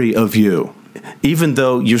memory of you. Even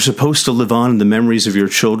though you're supposed to live on in the memories of your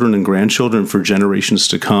children and grandchildren for generations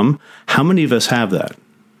to come, how many of us have that?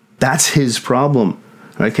 That's his problem.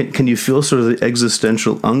 Right? Can you feel sort of the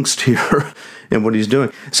existential angst here in what he's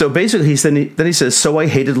doing? So basically, he says, "So I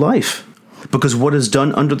hated life, because what is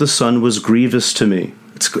done under the sun was grievous to me."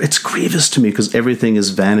 It's grievous to me because everything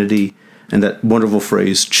is vanity, and that wonderful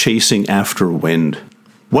phrase, chasing after wind.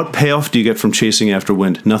 What payoff do you get from chasing after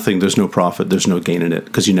wind? Nothing. There's no profit. There's no gain in it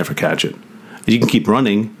because you never catch it. You can keep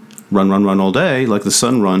running, run all day, like the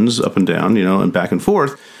sun runs up and down, and back and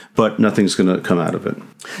forth, but nothing's going to come out of it.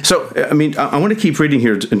 So, I want to keep reading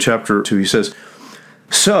here in chapter 2. He says,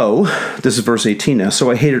 "So," this is verse 18 now,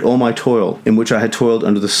 "so I hated all my toil, in which I had toiled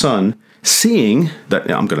under the sun, seeing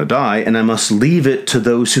that I'm going to die, and I must leave it to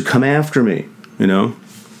those who come after me."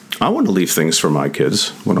 I want to leave things for my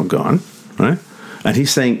kids when I'm gone, right? And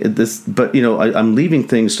he's saying this, but, I'm leaving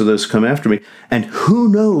things to those who come after me, and who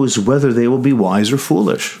knows whether they will be wise or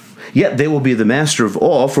foolish. Yet they will be the master of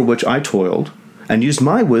all for which I toiled, and used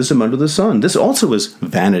my wisdom under the sun. This also is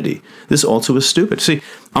vanity. This also is stupid. See,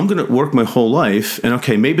 I'm going to work my whole life, and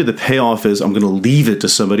okay, maybe the payoff is I'm going to leave it to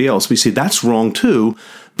somebody else. We see that's wrong too,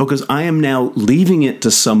 because I am now leaving it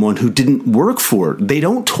to someone who didn't work for it. They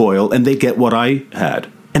don't toil, and they get what I had.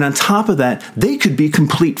 And on top of that, they could be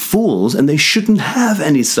complete fools, and they shouldn't have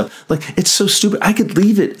any stuff. Like, it's so stupid. I could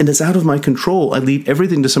leave it, and it's out of my control. I leave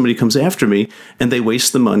everything to somebody who comes after me, and they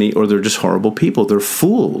waste the money, or they're just horrible people. They're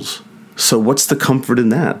fools. So what's the comfort in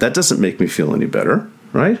that? That doesn't make me feel any better,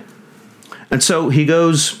 right? And so he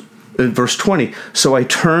goes, in verse 20, "So I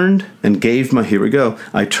turned and gave my," here we go,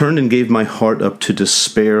 "I turned and gave my heart up to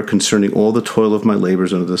despair concerning all the toil of my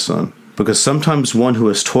labors under the sun. Because sometimes one who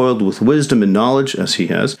has toiled with wisdom and knowledge, as he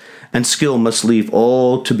has, and skill must leave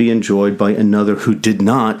all to be enjoyed by another who did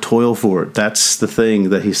not toil for it." That's the thing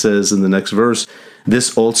that he says in the next verse.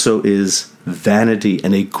 This also is vanity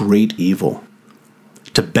and a great evil,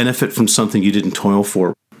 to benefit from something you didn't toil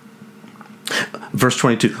for. Verse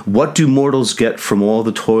 22, "What do mortals get from all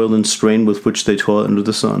the toil and strain with which they toil under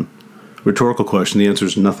the sun? Rhetorical question. The answer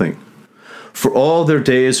is nothing. For all their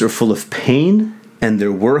days are full of pain, and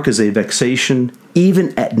their work is a vexation.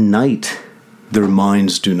 Even at night, their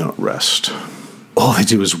minds do not rest. All they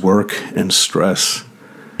do is work and stress.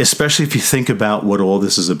 Especially if you think about what all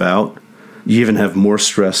this is about, you even have more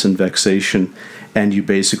stress and vexation, and you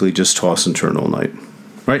basically just toss and turn all night.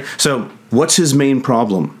 Right? So what's his main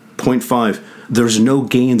problem? Point 5, there's no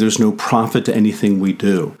gain, there's no profit to anything we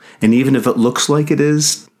do. And even if it looks like it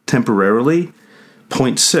is temporarily,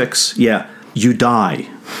 point 6, you die.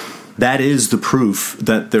 That is the proof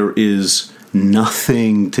that there is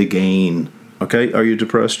nothing to gain. Okay, are you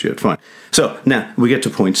depressed yet? Fine. So now we get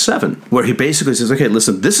to point 7, where he basically says, okay,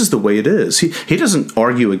 listen, this is the way it is. He doesn't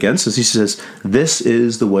argue against this. He says, this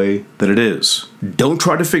is the way that it is. Don't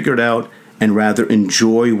try to figure it out, and rather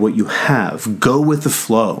enjoy what you have. Go with the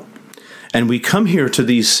flow. And we come here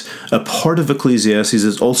to a part of Ecclesiastes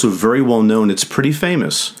is also very well known. It's pretty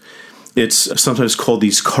famous. It's sometimes called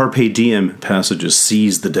these carpe diem passages,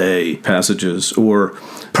 seize the day passages, or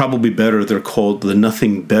probably better, they're called the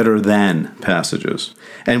nothing better than passages.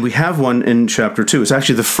 And we have one in chapter 2. It's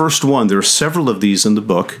actually the first one. There are several of these in the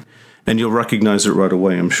book, and you'll recognize it right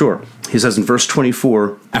away, I'm sure. He says in verse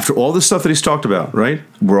 24, after all the stuff that he's talked about, right?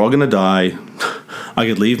 We're all going to die. I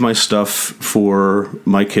could leave my stuff for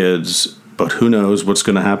my kids, but who knows what's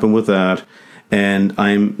going to happen with that. And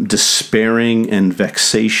I'm despairing and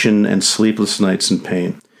vexation and sleepless nights and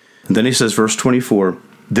pain. And then he says, verse 24,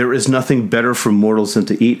 there is nothing better for mortals than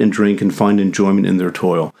to eat and drink and find enjoyment in their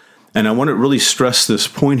toil. And I want to really stress this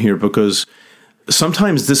point here because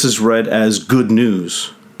sometimes this is read as good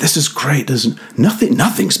news. This is great.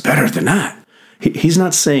 Nothing's better than that. He's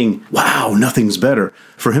not saying, wow, nothing's better.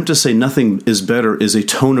 For him to say nothing is better is a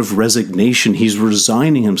tone of resignation. He's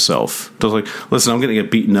resigning himself. He's like, listen, I'm going to get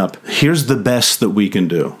beaten up. Here's the best that we can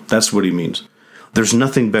do. That's what he means. There's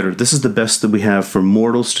nothing better. This is the best that we have for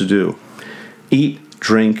mortals to do. Eat,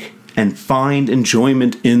 drink, and find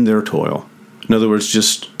enjoyment in their toil. In other words,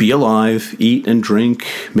 just be alive, eat and drink,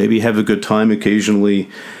 maybe have a good time occasionally,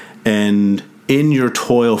 and in your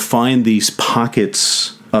toil find these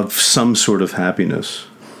pockets of some sort of happiness.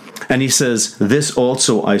 And he says, this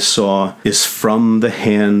also I saw is from the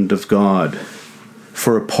hand of God.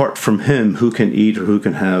 For apart from him, who can eat or who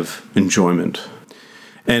can have enjoyment?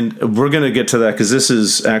 And we're going to get to that because this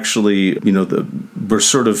is actually, we're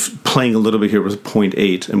sort of playing a little bit here with point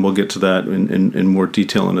 8, and we'll get to that in more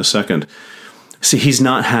detail in a second. See, he's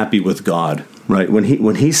not happy with God, right?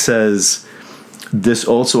 When he says, this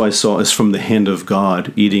also I saw is from the hand of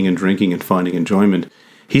God, eating and drinking and finding enjoyment,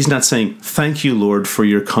 he's not saying, thank you, Lord, for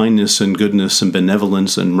your kindness and goodness and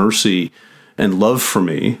benevolence and mercy and love for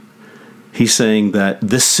me. He's saying that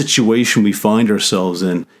this situation we find ourselves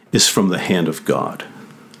in is from the hand of God.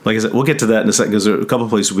 Like I said, we'll get to that in a second because there are a couple of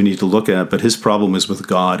places we need to look at, but his problem is with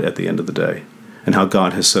God at the end of the day and how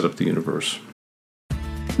God has set up the universe.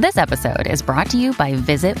 This episode is brought to you by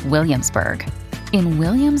Visit Williamsburg. In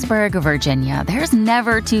Williamsburg, Virginia, there's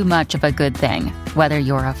never too much of a good thing. Whether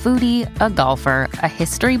you're a foodie, a golfer, a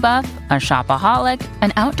history buff, a shopaholic,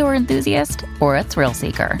 an outdoor enthusiast, or a thrill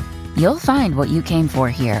seeker, you'll find what you came for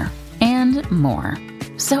here and more.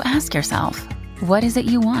 So ask yourself, what is it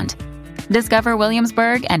you want? Discover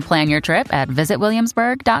Williamsburg and plan your trip at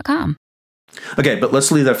visitwilliamsburg.com. Okay, but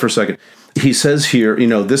let's leave that for a second. He says here,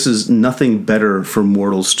 this is nothing better for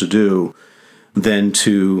mortals to do than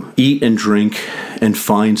to eat and drink and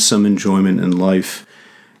find some enjoyment in life.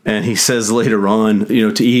 And he says later on,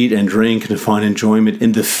 to eat and drink and to find enjoyment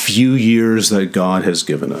in the few years that God has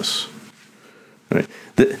given us. Right?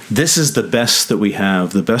 This is the best that we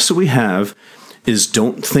have. The best that we have is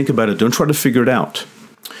don't think about it. Don't try to figure it out.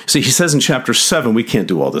 See, he says in chapter 7, we can't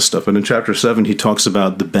do all this stuff, but in chapter 7, he talks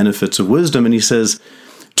about the benefits of wisdom, and he says,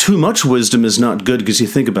 too much wisdom is not good because you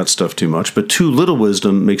think about stuff too much, but too little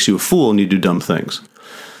wisdom makes you a fool and you do dumb things.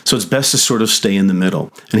 So it's best to sort of stay in the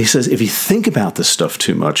middle. And he says, if you think about this stuff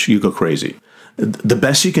too much, you go crazy. The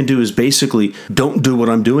best you can do is basically don't do what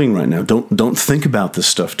I'm doing right now. Don't think about this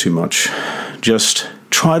stuff too much. Just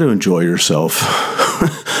try to enjoy yourself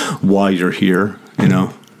while you're here,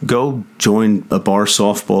 Go join a bar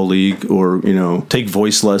softball league or, take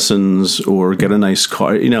voice lessons or get a nice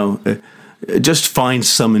car, Just find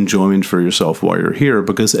some enjoyment for yourself while you're here,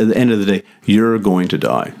 because at the end of the day, you're going to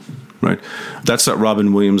die, right? That's that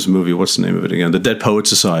Robin Williams movie. What's the name of it again? The Dead Poets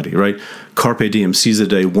Society, right? Carpe diem, seize the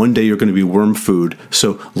day. One day you're going to be worm food,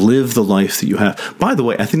 so live the life that you have. By the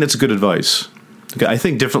way, I think that's good advice. Okay, I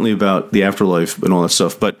think differently about the afterlife and all that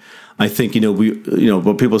stuff, but I think,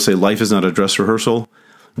 what people say, life is not a dress rehearsal.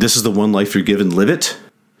 This is the one life you're given, live it.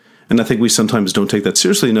 And I think we sometimes don't take that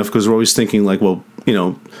seriously enough because we're always thinking like, well,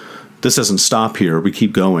 this doesn't stop here. We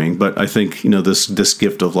keep going. But I think, this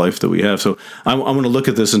gift of life that we have. So I want to look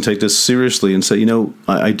at this and take this seriously and say,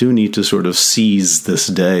 I do need to sort of seize this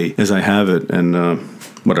day as I have it and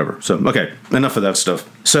whatever. So, okay, enough of that stuff.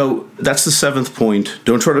 So that's the 7th point.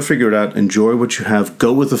 Don't try to figure it out. Enjoy what you have.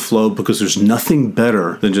 Go with the flow, because there's nothing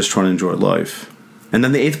better than just trying to enjoy life. And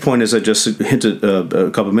then the 8th point, as I just hinted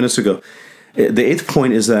a couple of minutes ago, the 8th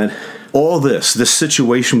point is that all this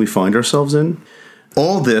situation we find ourselves in,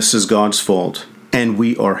 all this is God's fault, and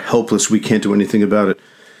we are helpless. We can't do anything about it.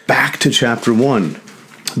 Back to chapter 1.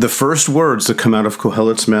 The first words that come out of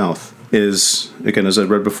Kohelet's mouth is, again, as I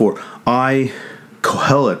read before, I,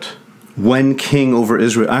 Kohelet, when king over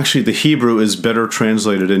Israel. Actually, the Hebrew is better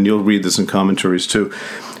translated, and you'll read this in commentaries too.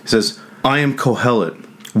 It says, I am Kohelet.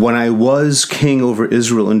 When I was king over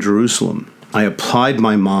Israel and Jerusalem, I applied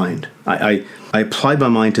my mind. I applied my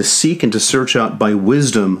mind to seek and to search out by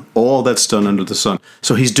wisdom all that's done under the sun.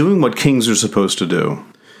 So he's doing what kings are supposed to do.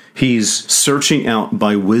 He's searching out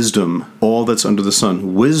by wisdom all that's under the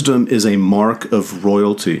sun. Wisdom is a mark of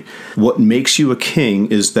royalty. What makes you a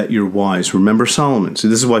king is that you're wise. Remember Solomon. See,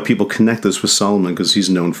 this is why people connect this with Solomon, because he's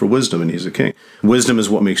known for wisdom and he's a king. Wisdom is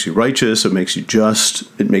what makes you righteous. It makes you just.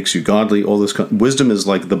 It makes you godly. All this. Wisdom is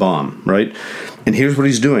like the bomb, right? And here's what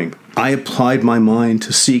he's doing. I applied my mind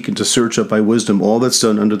to seek and to search out by wisdom all that's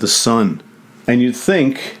done under the sun. And you'd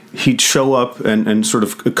think he'd show up and sort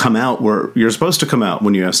of come out where you're supposed to come out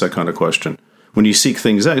when you ask that kind of question. When you seek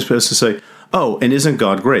things out, you're supposed to say, oh, and isn't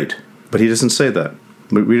God great? But he doesn't say that.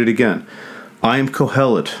 But read it again. I am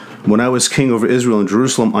Kohelet. When I was king over Israel and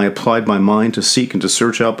Jerusalem, I applied my mind to seek and to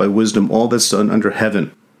search out by wisdom all that's done under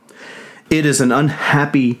heaven. It is an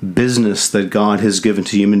unhappy business that God has given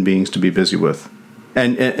to human beings to be busy with.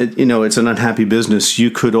 And it's an unhappy business.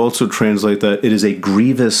 You could also translate that it is a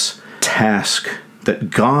grievous task that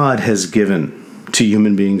God has given to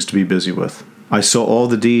human beings to be busy with. I saw all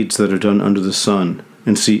the deeds that are done under the sun,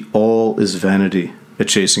 and see, all is vanity, a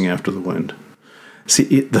chasing after the wind.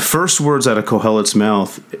 See, the first words out of Kohelet's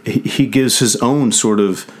mouth, he gives his own sort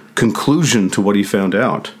of conclusion to what he found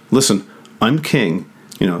out. Listen, I'm king.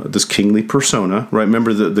 This kingly persona, right?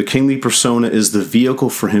 Remember, the kingly persona is the vehicle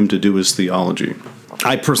for him to do his theology.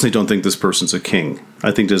 I personally don't think this person's a king.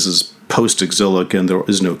 I think this is post-exilic and there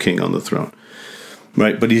is no king on the throne,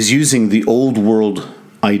 right? But he's using the old world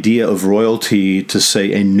idea of royalty to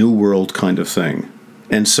say a new world kind of thing.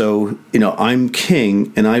 And so, I'm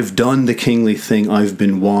king and I've done the kingly thing. I've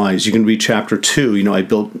been wise. You can read chapter 2. I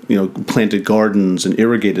built, planted gardens and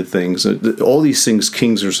irrigated things. All these things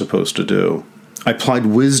kings are supposed to do. I applied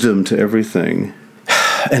wisdom to everything.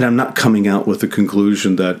 And I'm not coming out with the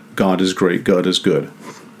conclusion that God is great, God is good.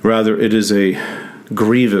 Rather, it is a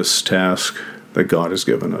grievous task that God has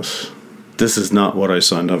given us. This is not what I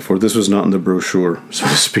signed up for. This was not in the brochure, so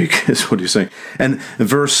to speak, is what he's saying. And in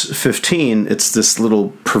verse 15, it's this little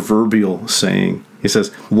proverbial saying. He says,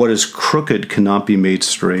 what is crooked cannot be made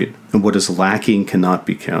straight, and what is lacking cannot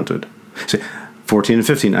be counted. See, 14 and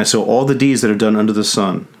 15, I saw all the deeds that are done under the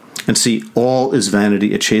sun, and see, all is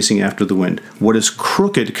vanity, a chasing after the wind. What is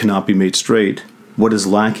crooked cannot be made straight. What is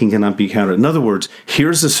lacking cannot be counted. In other words,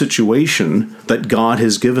 here's the situation that God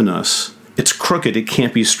has given us. It's crooked, it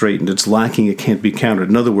can't be straightened. It's lacking, it can't be counted.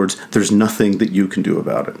 In other words, there's nothing that you can do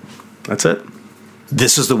about it. That's it.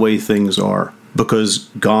 This is the way things are, because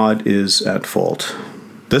God is at fault.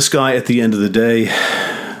 This guy, at the end of the day,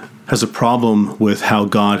 has a problem with how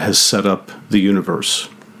God has set up the universe.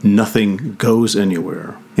 Nothing goes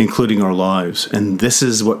anywhere, including our lives. And this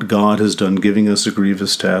is what God has done, giving us a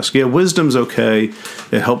grievous task. Yeah, wisdom's okay.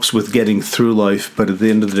 It helps with getting through life. But at the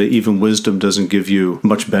end of the day, even wisdom doesn't give you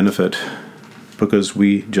much benefit because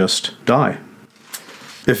we just die.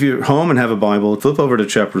 If you're home and have a Bible, flip over to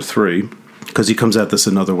chapter 3, because he comes at this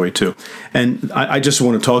another way too. And I just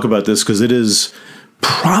want to talk about this because it is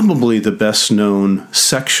probably the best known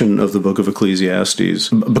section of the book of Ecclesiastes,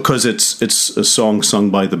 because it's a song sung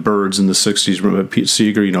by the Byrds in the 60s. Remember Pete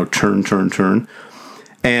Seeger, turn, turn, turn.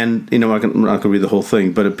 And, I'm not going to read the whole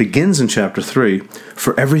thing, but it begins in chapter 3,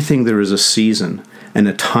 for everything there is a season and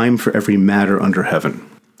a time for every matter under heaven.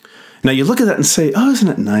 Now you look at that and say, oh, isn't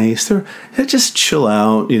it nice? They're just chill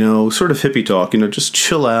out, sort of hippie talk, just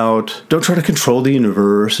chill out. Don't try to control the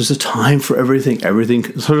universe. There's a time for everything,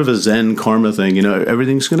 sort of a Zen karma thing,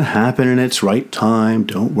 everything's going to happen in its right time.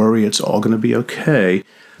 Don't worry, it's all going to be okay.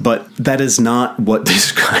 But that is not what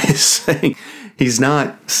this guy is saying. He's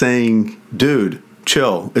not saying, dude,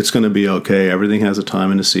 chill, it's going to be okay. Everything has a time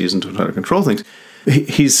and a season to try to control things.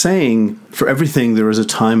 He's saying, for everything there is a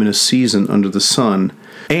time and a season under the sun.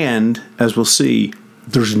 And, as we'll see,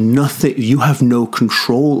 there's nothing, you have no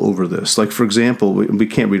control over this. Like, for example, we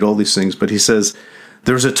can't read all these things, but he says,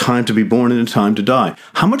 there's a time to be born and a time to die.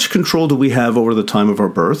 How much control do we have over the time of our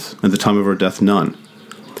birth and the time of our death? None.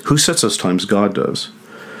 Who sets those times? God does.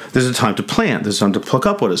 There's a time to plant. There's a time to pluck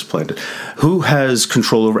up what is planted. Who has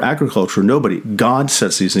control over agriculture? Nobody. God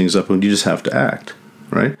sets these things up, and you just have to act,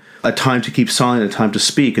 right? A time to keep silent, a time to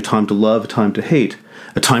speak, a time to love, a time to hate,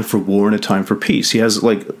 a time for war and a time for peace. He has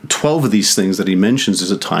like 12 of these things that he mentions.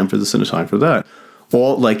 There's a time for this and a time for that.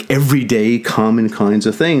 All like everyday common kinds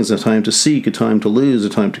of things. A time to seek, a time to lose, a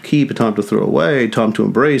time to keep, a time to throw away, a time to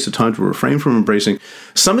embrace, a time to refrain from embracing.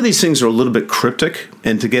 Some of these things are a little bit cryptic,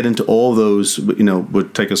 and to get into all those,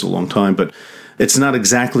 would take us a long time, but it's not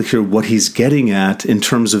exactly clear what he's getting at in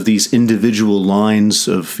terms of these individual lines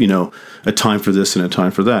of, a time for this and a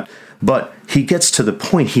time for that. But he gets to the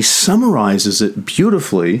point. He summarizes it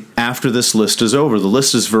beautifully after this list is over. The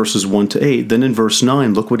list is verses 1 to 8. Then in verse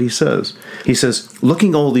 9, look what he says. He says,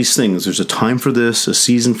 looking at all these things, there's a time for this, a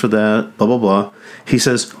season for that, blah, blah, blah. He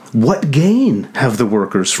says, what gain have the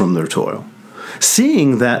workers from their toil?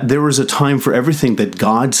 Seeing that there is a time for everything that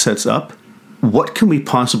God sets up, what can we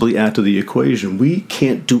possibly add to the equation? We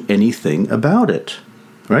can't do anything about it,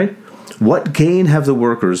 right? What gain have the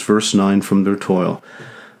workers, verse 9, from their toil?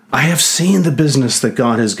 I have seen the business that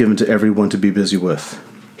God has given to everyone to be busy with.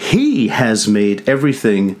 He has made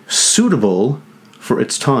everything suitable for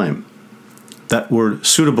its time. That word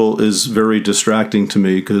suitable is very distracting to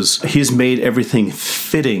me because he's made everything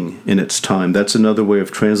fitting in its time. That's another way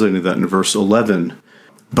of translating that in verse 11.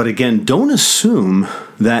 But again, don't assume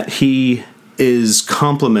that he is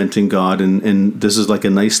complimenting God, and this is like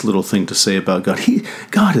a nice little thing to say about God.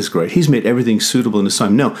 God is great. He's made everything suitable in his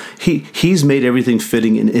time. No, he's made everything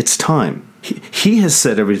fitting in its time. He has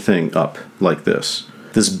set everything up like this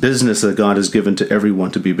business that God has given to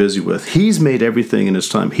everyone to be busy with. He's made everything in his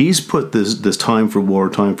time. He's put this time for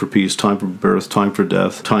war, time for peace, time for birth, time for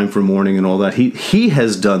death, time for mourning, and all that. He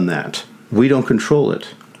has done that. We don't control it.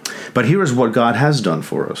 But here is what God has done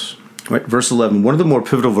for us. Right, verse 11, one of the more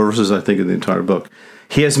pivotal verses, I think, in the entire book.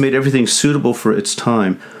 He has made everything suitable for its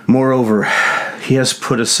time. Moreover, he has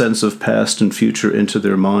put a sense of past and future into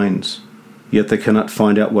their minds, yet they cannot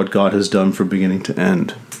find out what God has done from beginning to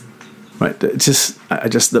end. Right,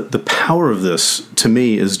 the power of this, to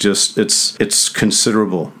me, is just, it's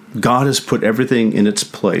considerable. God has put everything in its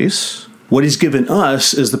place. What he's given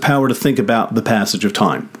us is the power to think about the passage of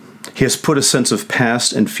time. He has put a sense of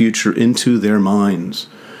past and future into their minds.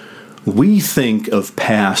 We think of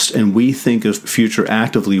past and we think of future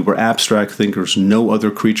actively. We're abstract thinkers. No other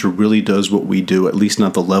creature really does what we do, at least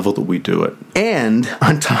not the level that we do it. And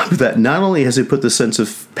on top of that, not only has he put the sense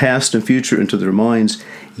of past and future into their minds,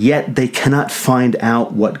 yet they cannot find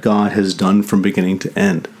out what God has done from beginning to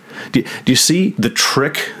end. Do you see the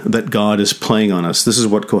trick that God is playing on us? This is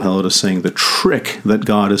what Kohelet is saying. The trick that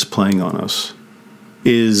God is playing on us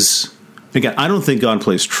is... Again, I don't think God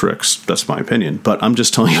plays tricks. That's my opinion. But I'm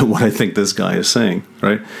just telling you what I think this guy is saying,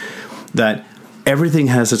 right? That everything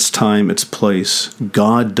has its time, its place.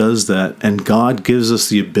 God does that, and God gives us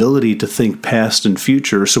the ability to think past and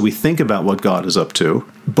future, so we think about what God is up to,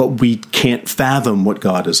 but we can't fathom what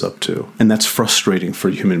God is up to. And that's frustrating for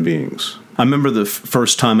human beings. I remember the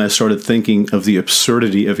first time I started thinking of the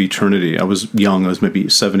absurdity of eternity. I was young. I was maybe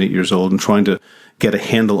 7, 8 years old, and trying to get a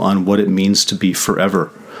handle on what it means to be forever.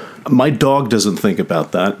 My dog doesn't think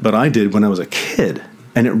about that, but I did when I was a kid.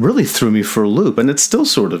 And it really threw me for a loop, and it still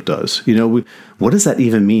sort of does. What does that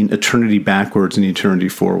even mean, eternity backwards and eternity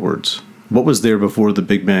forwards? What was there before the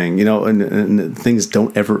Big Bang? And things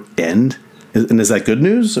don't ever end? And is that good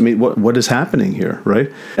news? I mean, what is happening here,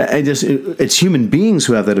 right? It's human beings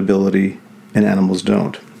who have that ability, and animals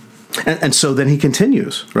don't. And so then he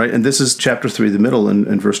continues, right? And this is chapter 3, the middle,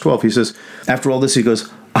 in verse 12. He says, after all this, he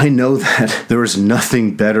goes, I know that there is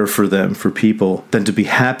nothing better for them, for people, than to be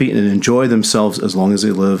happy and enjoy themselves as long as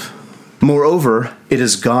they live. Moreover, it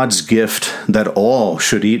is God's gift that all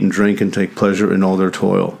should eat and drink and take pleasure in all their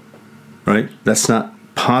toil. Right? That's not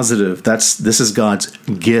positive. This is God's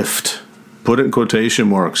gift. Put it in quotation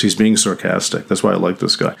marks. He's being sarcastic. That's why I like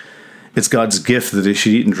this guy. It's God's gift that they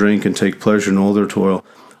should eat and drink and take pleasure in all their toil.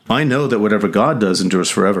 I know that whatever God does endures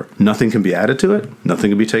forever. Nothing can be added to it.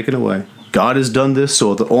 Nothing can be taken away. God has done this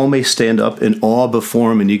so that all may stand up in awe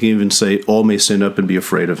before him, and you can even say all may stand up and be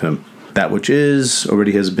afraid of him. That which is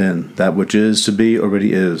already has been. That which is to be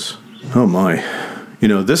already is. Oh my.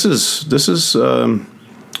 This is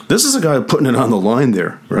a guy putting it on the line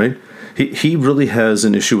there, right? He really has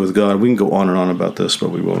an issue with God. We can go on and on about this,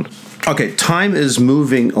 but we won't. Okay, time is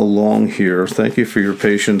moving along here. Thank you for your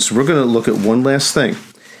patience. We're going to look at one last thing.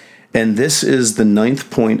 And this is the 9th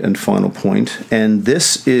point and final point, and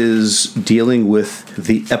this is dealing with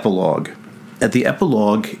the epilogue. At the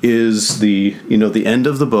epilogue is the end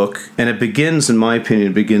of the book, and it begins, in my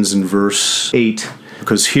opinion, in verse 8,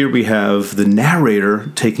 because here we have the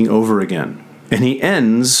narrator taking over again. And he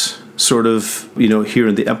ends sort of, here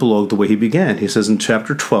in the epilogue the way he began. He says in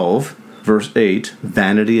chapter 12, verse 8,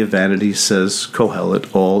 vanity of vanity, says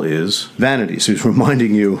Kohelet, all is vanity. So he's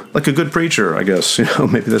reminding you, like a good preacher, I guess.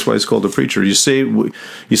 Maybe that's why he's called a preacher. You say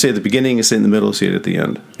at the beginning, you say in the middle, you say it at the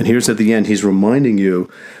end. And here's at the end, he's reminding you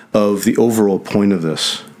of the overall point of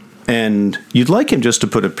this. And you'd like him just to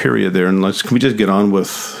put a period there, and can we just get on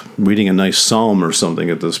with reading a nice psalm or something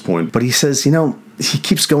at this point? But he says, he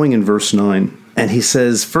keeps going in verse 9, and he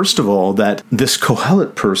says, first of all, that this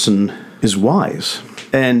Kohelet person is wise.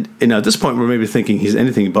 And at this point, we're maybe thinking he's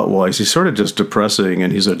anything but wise. He's sort of just depressing,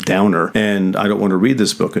 and he's a downer, and I don't want to read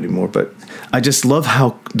this book anymore. But I just love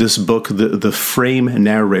how this book, the frame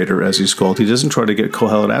narrator, as he's called, he doesn't try to get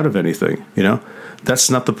Kohelet out of anything,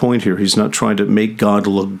 That's not the point here. He's not trying to make God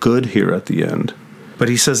look good here at the end. But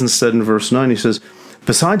he says instead in verse 9, he says,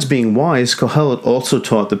 besides being wise, Kohelet also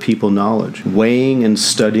taught the people knowledge, weighing and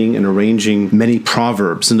studying and arranging many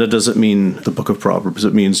proverbs. And that doesn't mean the book of Proverbs.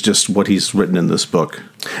 It means just what he's written in this book.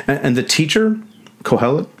 And the teacher,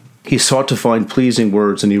 Kohelet, he sought to find pleasing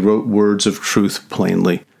words, and he wrote words of truth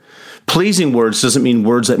plainly. Pleasing words doesn't mean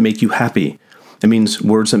words that make you happy. It means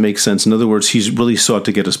words that make sense. In other words, he's really sought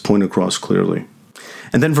to get his point across clearly.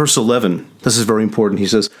 And then verse 11, this is very important. He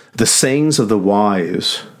says, the sayings of the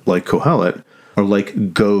wise, like Kohelet, are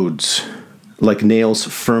like goads, like nails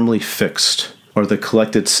firmly fixed, are the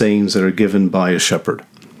collected sayings that are given by a shepherd.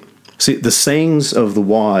 See, the sayings of the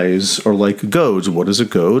wise are like goads. What is a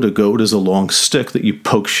goad? A goad is a long stick that you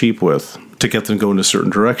poke sheep with to get them to go in a certain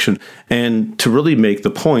direction. And to really make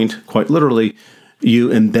the point, quite literally, you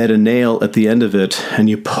embed a nail at the end of it and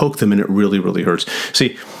you poke them, and it really, really hurts.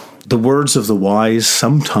 See, the words of the wise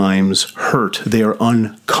sometimes hurt. They are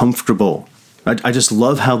uncomfortable. I just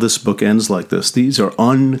love how this book ends like this. These are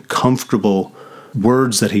uncomfortable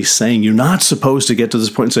words that he's saying. You're not supposed to get to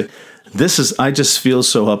this point and say, I just feel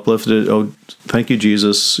so uplifted. Oh, thank you,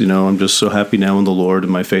 Jesus. I'm just so happy now in the Lord,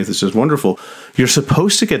 and my faith is just wonderful. You're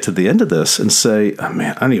supposed to get to the end of this and say, oh,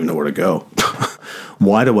 man, I don't even know where to go.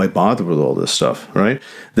 Why do I bother with all this stuff, right?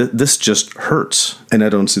 This just hurts, and I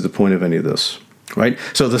don't see the point of any of this. Right?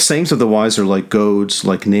 So the sayings of the wise are like goads,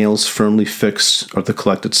 like nails firmly fixed, are the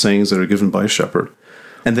collected sayings that are given by a shepherd.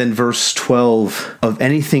 And then verse 12, of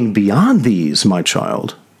anything beyond these, my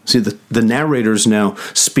child. See, the narrator's now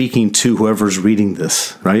speaking to whoever's reading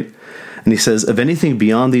this, right? And he says, of anything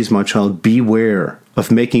beyond these, my child, beware.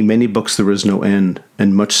 Of making many books there is no end,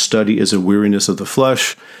 and much study is a weariness of the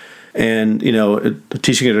flesh. And,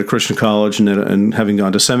 teaching at a Christian college and having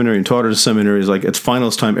gone to seminary and taught at a seminary is like, it's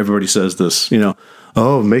finals time, everybody says this,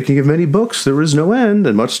 making of many books, there is no end,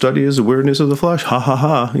 and much study is a weariness of the flesh. Ha, ha,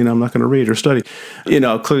 ha. I'm not going to read or study.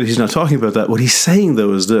 Clearly he's not talking about that. What he's saying,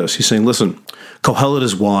 though, is this. He's saying, listen, Kohelet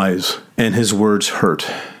is wise, and his words hurt.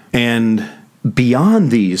 And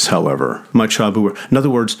beyond these, however, my child, beware. In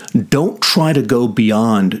other words, don't try to go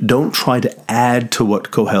beyond. Don't try to add to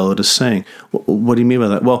what Kohelet is saying. What do you mean by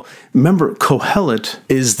that? Well, remember, Kohelet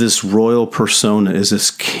is this royal persona, is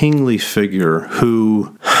this kingly figure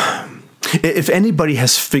who, if anybody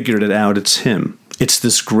has figured it out, it's him. It's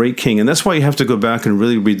this great king. And that's why you have to go back and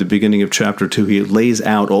really read the beginning of chapter 2. He lays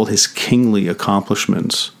out all his kingly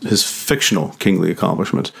accomplishments, his fictional kingly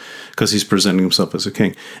accomplishments, because he's presenting himself as a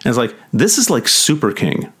king. And it's like, this is like super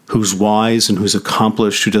king, who's wise and who's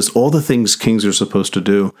accomplished, who does all the things kings are supposed to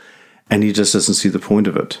do, and he just doesn't see the point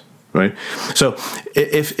of it, right? So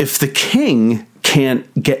if the king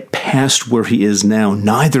can't get past where he is now,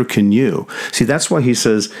 neither can you. See, that's why he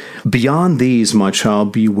says, beyond these, my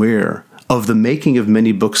child, beware. Of the making of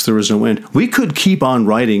many books there is no end. We could keep on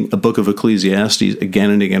writing a book of Ecclesiastes again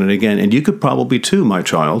and again and again, and you could probably too, my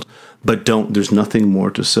child, but don't. There's nothing more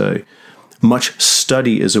to say. Much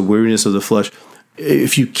study is a weariness of the flesh.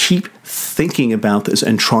 If you keep thinking about this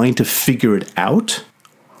and trying to figure it out,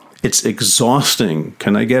 it's exhausting.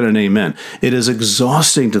 Can I get an amen? It is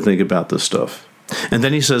exhausting to think about this stuff. And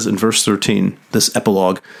then he says in verse 13, this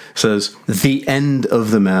epilogue says, the end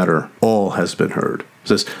of the matter, all has been heard. It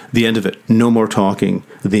says, the end of it, no more talking,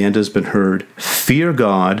 the end has been heard. Fear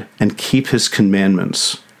God and keep his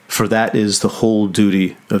commandments, for that is the whole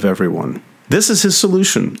duty of everyone. This is his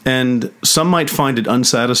solution, and some might find it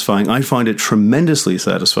unsatisfying. I find it tremendously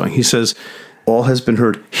satisfying. He says, all has been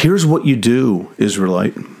heard. Here's what you do,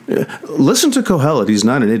 Israelite. Listen to Kohelet. He's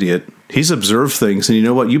not an idiot. He's observed things, and you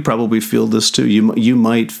know what? You probably feel this too. You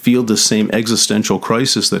might feel the same existential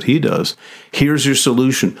crisis that he does. Here's your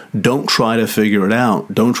solution. Don't try to figure it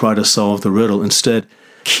out. Don't try to solve the riddle. Instead,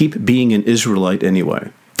 keep being an Israelite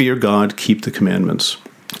anyway. Fear God, keep the commandments.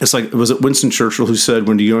 It's like, was it Winston Churchill who said,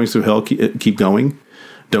 when you're going through hell, keep going?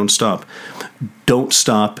 Don't stop. Don't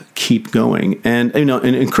stop, keep going. And,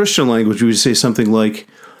 in Christian language, we would say something like,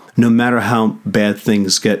 no matter how bad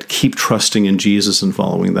things get, keep trusting in Jesus and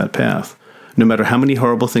following that path. No matter how many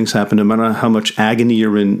horrible things happen, no matter how much agony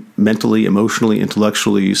you're in mentally, emotionally,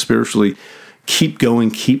 intellectually, spiritually, keep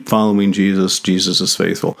going, keep following Jesus. Jesus is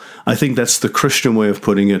faithful. I think that's the Christian way of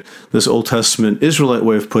putting it. This Old Testament Israelite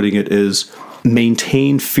way of putting it is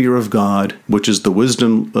maintain fear of God, which is the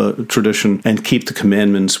wisdom tradition, and keep the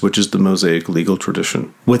commandments, which is the Mosaic legal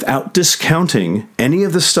tradition, without discounting any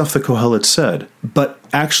of the stuff that Kohelet said. But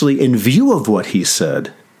actually, in view of what he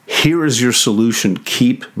said, here is your solution.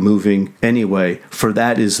 Keep moving anyway, for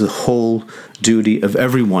that is the whole duty of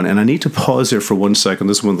everyone. And I need to pause there for 1 second.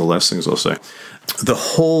 This is one of the last things I'll say. The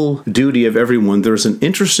whole duty of everyone. There's an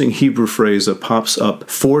interesting Hebrew phrase that pops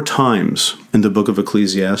up 4 times in the book of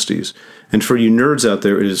Ecclesiastes. And for you nerds out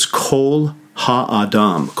there, it is kol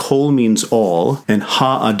ha-adam. Kol means all, and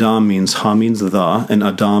ha-adam means ha means the, and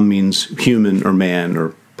adam means human or man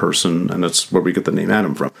or person, and that's where we get the name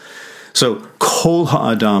Adam from. So kol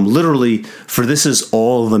ha-adam, literally, for this is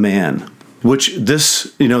all the man, which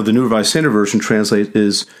this, the New Revised Standard Version translates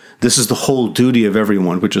is, this is the whole duty of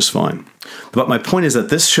everyone, which is fine. But my point is that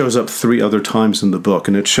this shows up 3 other times in the book,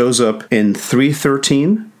 and it shows up in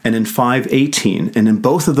 3:13 and in 5:18. And in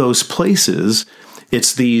both of those places,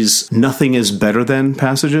 it's these nothing is better than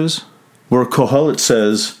passages, where Kohelet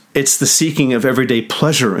says, it's the seeking of everyday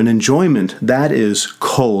pleasure and enjoyment. That is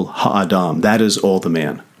kol ha'adam. That is all the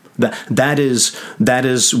man. That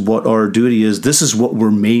is what our duty is. This is what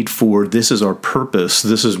we're made for. This is our purpose.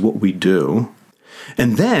 This is what we do.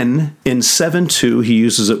 And then in 7:2, he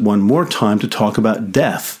uses it one more time to talk about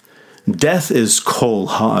death. Death is kol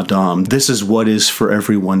ha'adam. This is what is for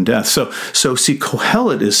everyone death. So see,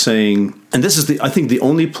 Kohelet is saying, and this is I think the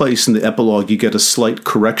only place in the epilogue you get a slight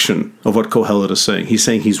correction of what Kohelet is saying. He's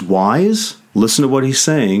saying he's wise. Listen to what he's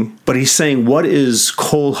saying. But he's saying, what is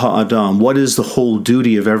kol ha'adam? What is the whole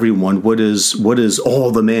duty of everyone? What is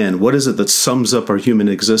all the man? What is it that sums up our human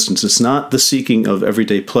existence? It's not the seeking of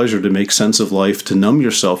everyday pleasure to make sense of life, to numb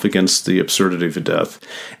yourself against the absurdity of death.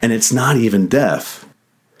 And it's not even death.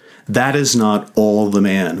 That is not all the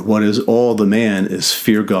man. What is all the man is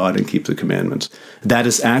fear God and keep the commandments. That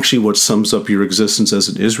is actually what sums up your existence as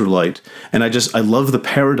an Israelite. And I love the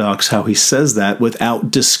paradox how he says that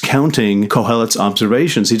without discounting Kohelet's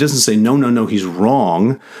observations. He doesn't say, no, he's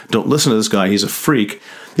wrong. Don't listen to this guy. He's a freak.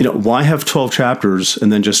 Why have 12 chapters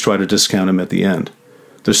and then just try to discount him at the end?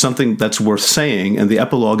 There's something that's worth saying, and the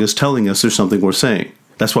epilogue is telling us there's something worth saying.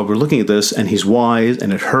 That's why we're looking at this, and he's wise,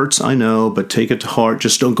 and it hurts, I know, but take it to heart.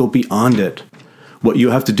 Just don't go beyond it. What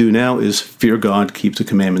you have to do now is fear God, keep the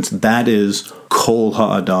commandments. That is kol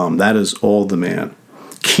ha'adam. That is all the man.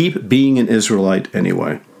 Keep being an Israelite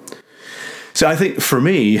anyway. So I think for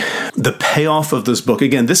me, the payoff of this book,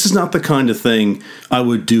 again, this is not the kind of thing I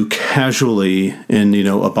would do casually in,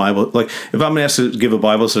 a Bible. Like if I'm asked to give a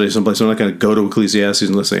Bible study someplace, I'm not going to go to Ecclesiastes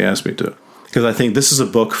unless they ask me to. Because I think this is a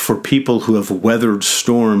book for people who have weathered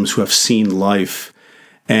storms, who have seen life,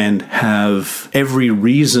 and have every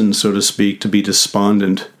reason, so to speak, to be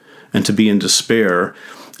despondent and to be in despair,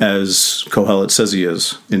 as Kohelet says he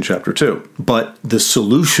is in chapter 2. But the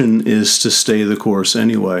solution is to stay the course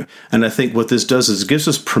anyway. And I think what this does is it gives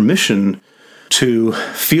us permission to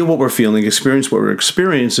feel what we're feeling, experience what we're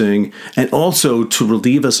experiencing, and also to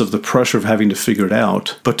relieve us of the pressure of having to figure it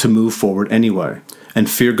out, but to move forward anyway. And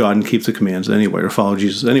fear God and keep the commands anyway, or follow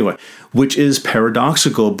Jesus anyway, which is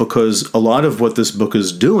paradoxical because a lot of what this book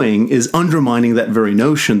is doing is undermining that very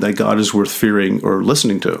notion that God is worth fearing or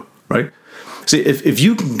listening to, right? See, if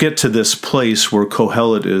you can get to this place where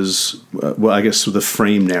Kohelet is, I guess the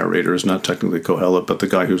frame narrator is not technically Kohelet, but the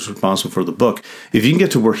guy who's responsible for the book, if you can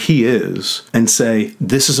get to where he is and say,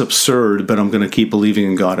 this is absurd, but I'm going to keep believing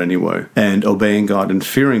in God anyway, and obeying God and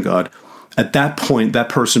fearing God, at that point, that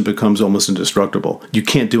person becomes almost indestructible. You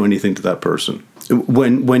can't do anything to that person.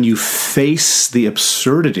 When you face the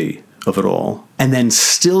absurdity of it all, and then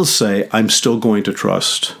still say, I'm still going to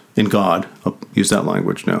trust in God, I'll use that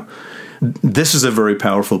language now. This is a very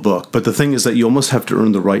powerful book, but the thing is that you almost have to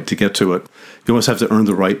earn the right to get to it. You almost have to earn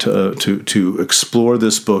the right to explore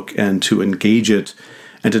this book and to engage it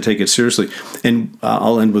and to take it seriously. And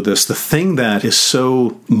I'll end with this. The thing that is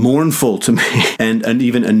so mournful to me and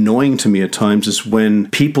even annoying to me at times is when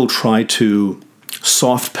people try to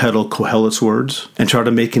soft pedal Kohelet's words and try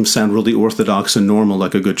to make him sound really orthodox and normal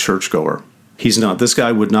like a good churchgoer. He's not. This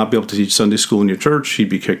guy would not be able to teach Sunday school in your church. He'd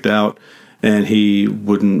be kicked out, and he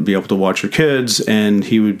wouldn't be able to watch your kids, and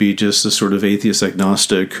he would be just a sort of atheist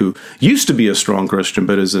agnostic who used to be a strong Christian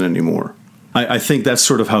but isn't anymore. I think that's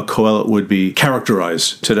sort of how Kohelet would be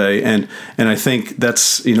characterized today, and I think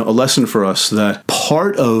that's a lesson for us that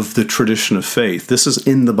part of the tradition of faith, this is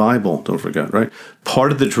in the Bible, don't forget, right?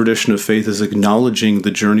 Part of the tradition of faith is acknowledging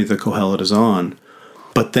the journey that Kohelet is on,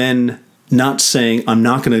 but then not saying, I'm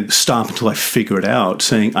not going to stop until I figure it out,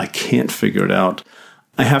 saying I can't figure it out.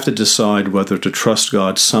 I have to decide whether to trust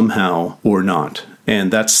God somehow or not.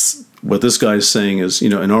 And that's what this guy is saying is,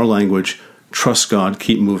 in our language, trust God,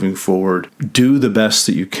 keep moving forward, do the best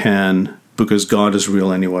that you can because God is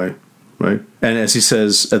real anyway, right? And as he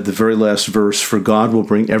says at the very last verse, for God will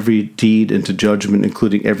bring every deed into judgment,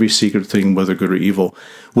 including every secret thing, whether good or evil,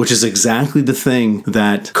 which is exactly the thing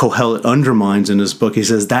that Kohelet undermines in his book. He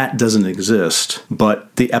says that doesn't exist,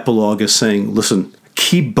 but the epilogue is saying, listen,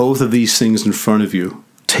 keep both of these things in front of you.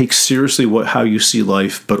 Take seriously how you see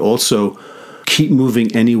life, but also keep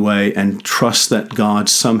moving anyway and trust that God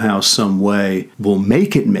somehow, some way will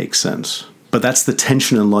make it make sense. But that's the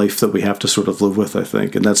tension in life that we have to sort of live with, I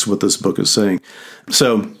think. And that's what this book is saying.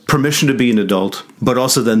 So permission to be an adult, but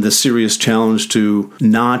also then the serious challenge to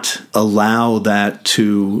not allow that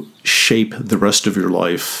to shape the rest of your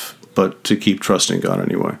life, but to keep trusting God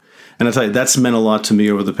anyway. And I tell you, that's meant a lot to me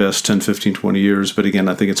over the past 10, 15, 20 years. But again,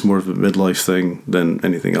 I think it's more of a midlife thing than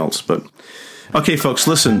anything else. But okay, folks,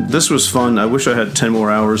 listen, this was fun. I wish I had 10 more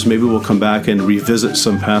hours. Maybe we'll come back and revisit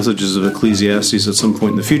some passages of Ecclesiastes at some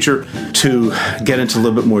point in the future to get into a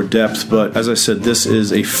little bit more depth. But as I said, this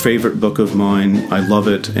is a favorite book of mine. I love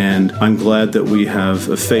it, and I'm glad that we have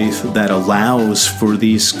a faith that allows for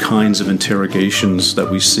these kinds of interrogations that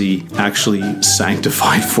we see actually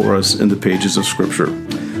sanctified for us in the pages of Scripture.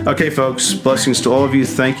 Okay, folks, blessings to all of you.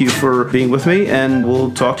 Thank you for being with me, and we'll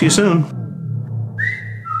talk to you soon.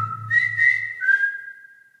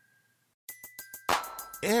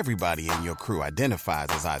 Everybody in your crew identifies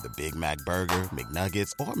as either Big Mac Burger,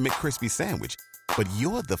 McNuggets, or McCrispy Sandwich. But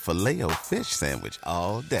you're the Filet-O-Fish Sandwich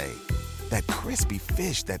all day. That crispy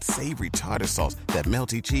fish, that savory tartar sauce, that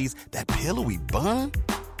melty cheese, that pillowy bun.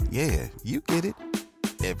 Yeah, you get it.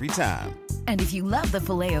 Every time. And if you love the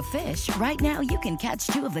Filet-O-Fish, right now you can catch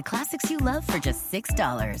two of the classics you love for just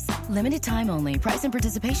 $6. Limited time only. Price and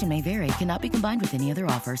participation may vary. Cannot be combined with any other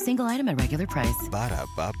offer. Single item at regular price.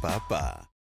 Ba-da-ba-ba-ba.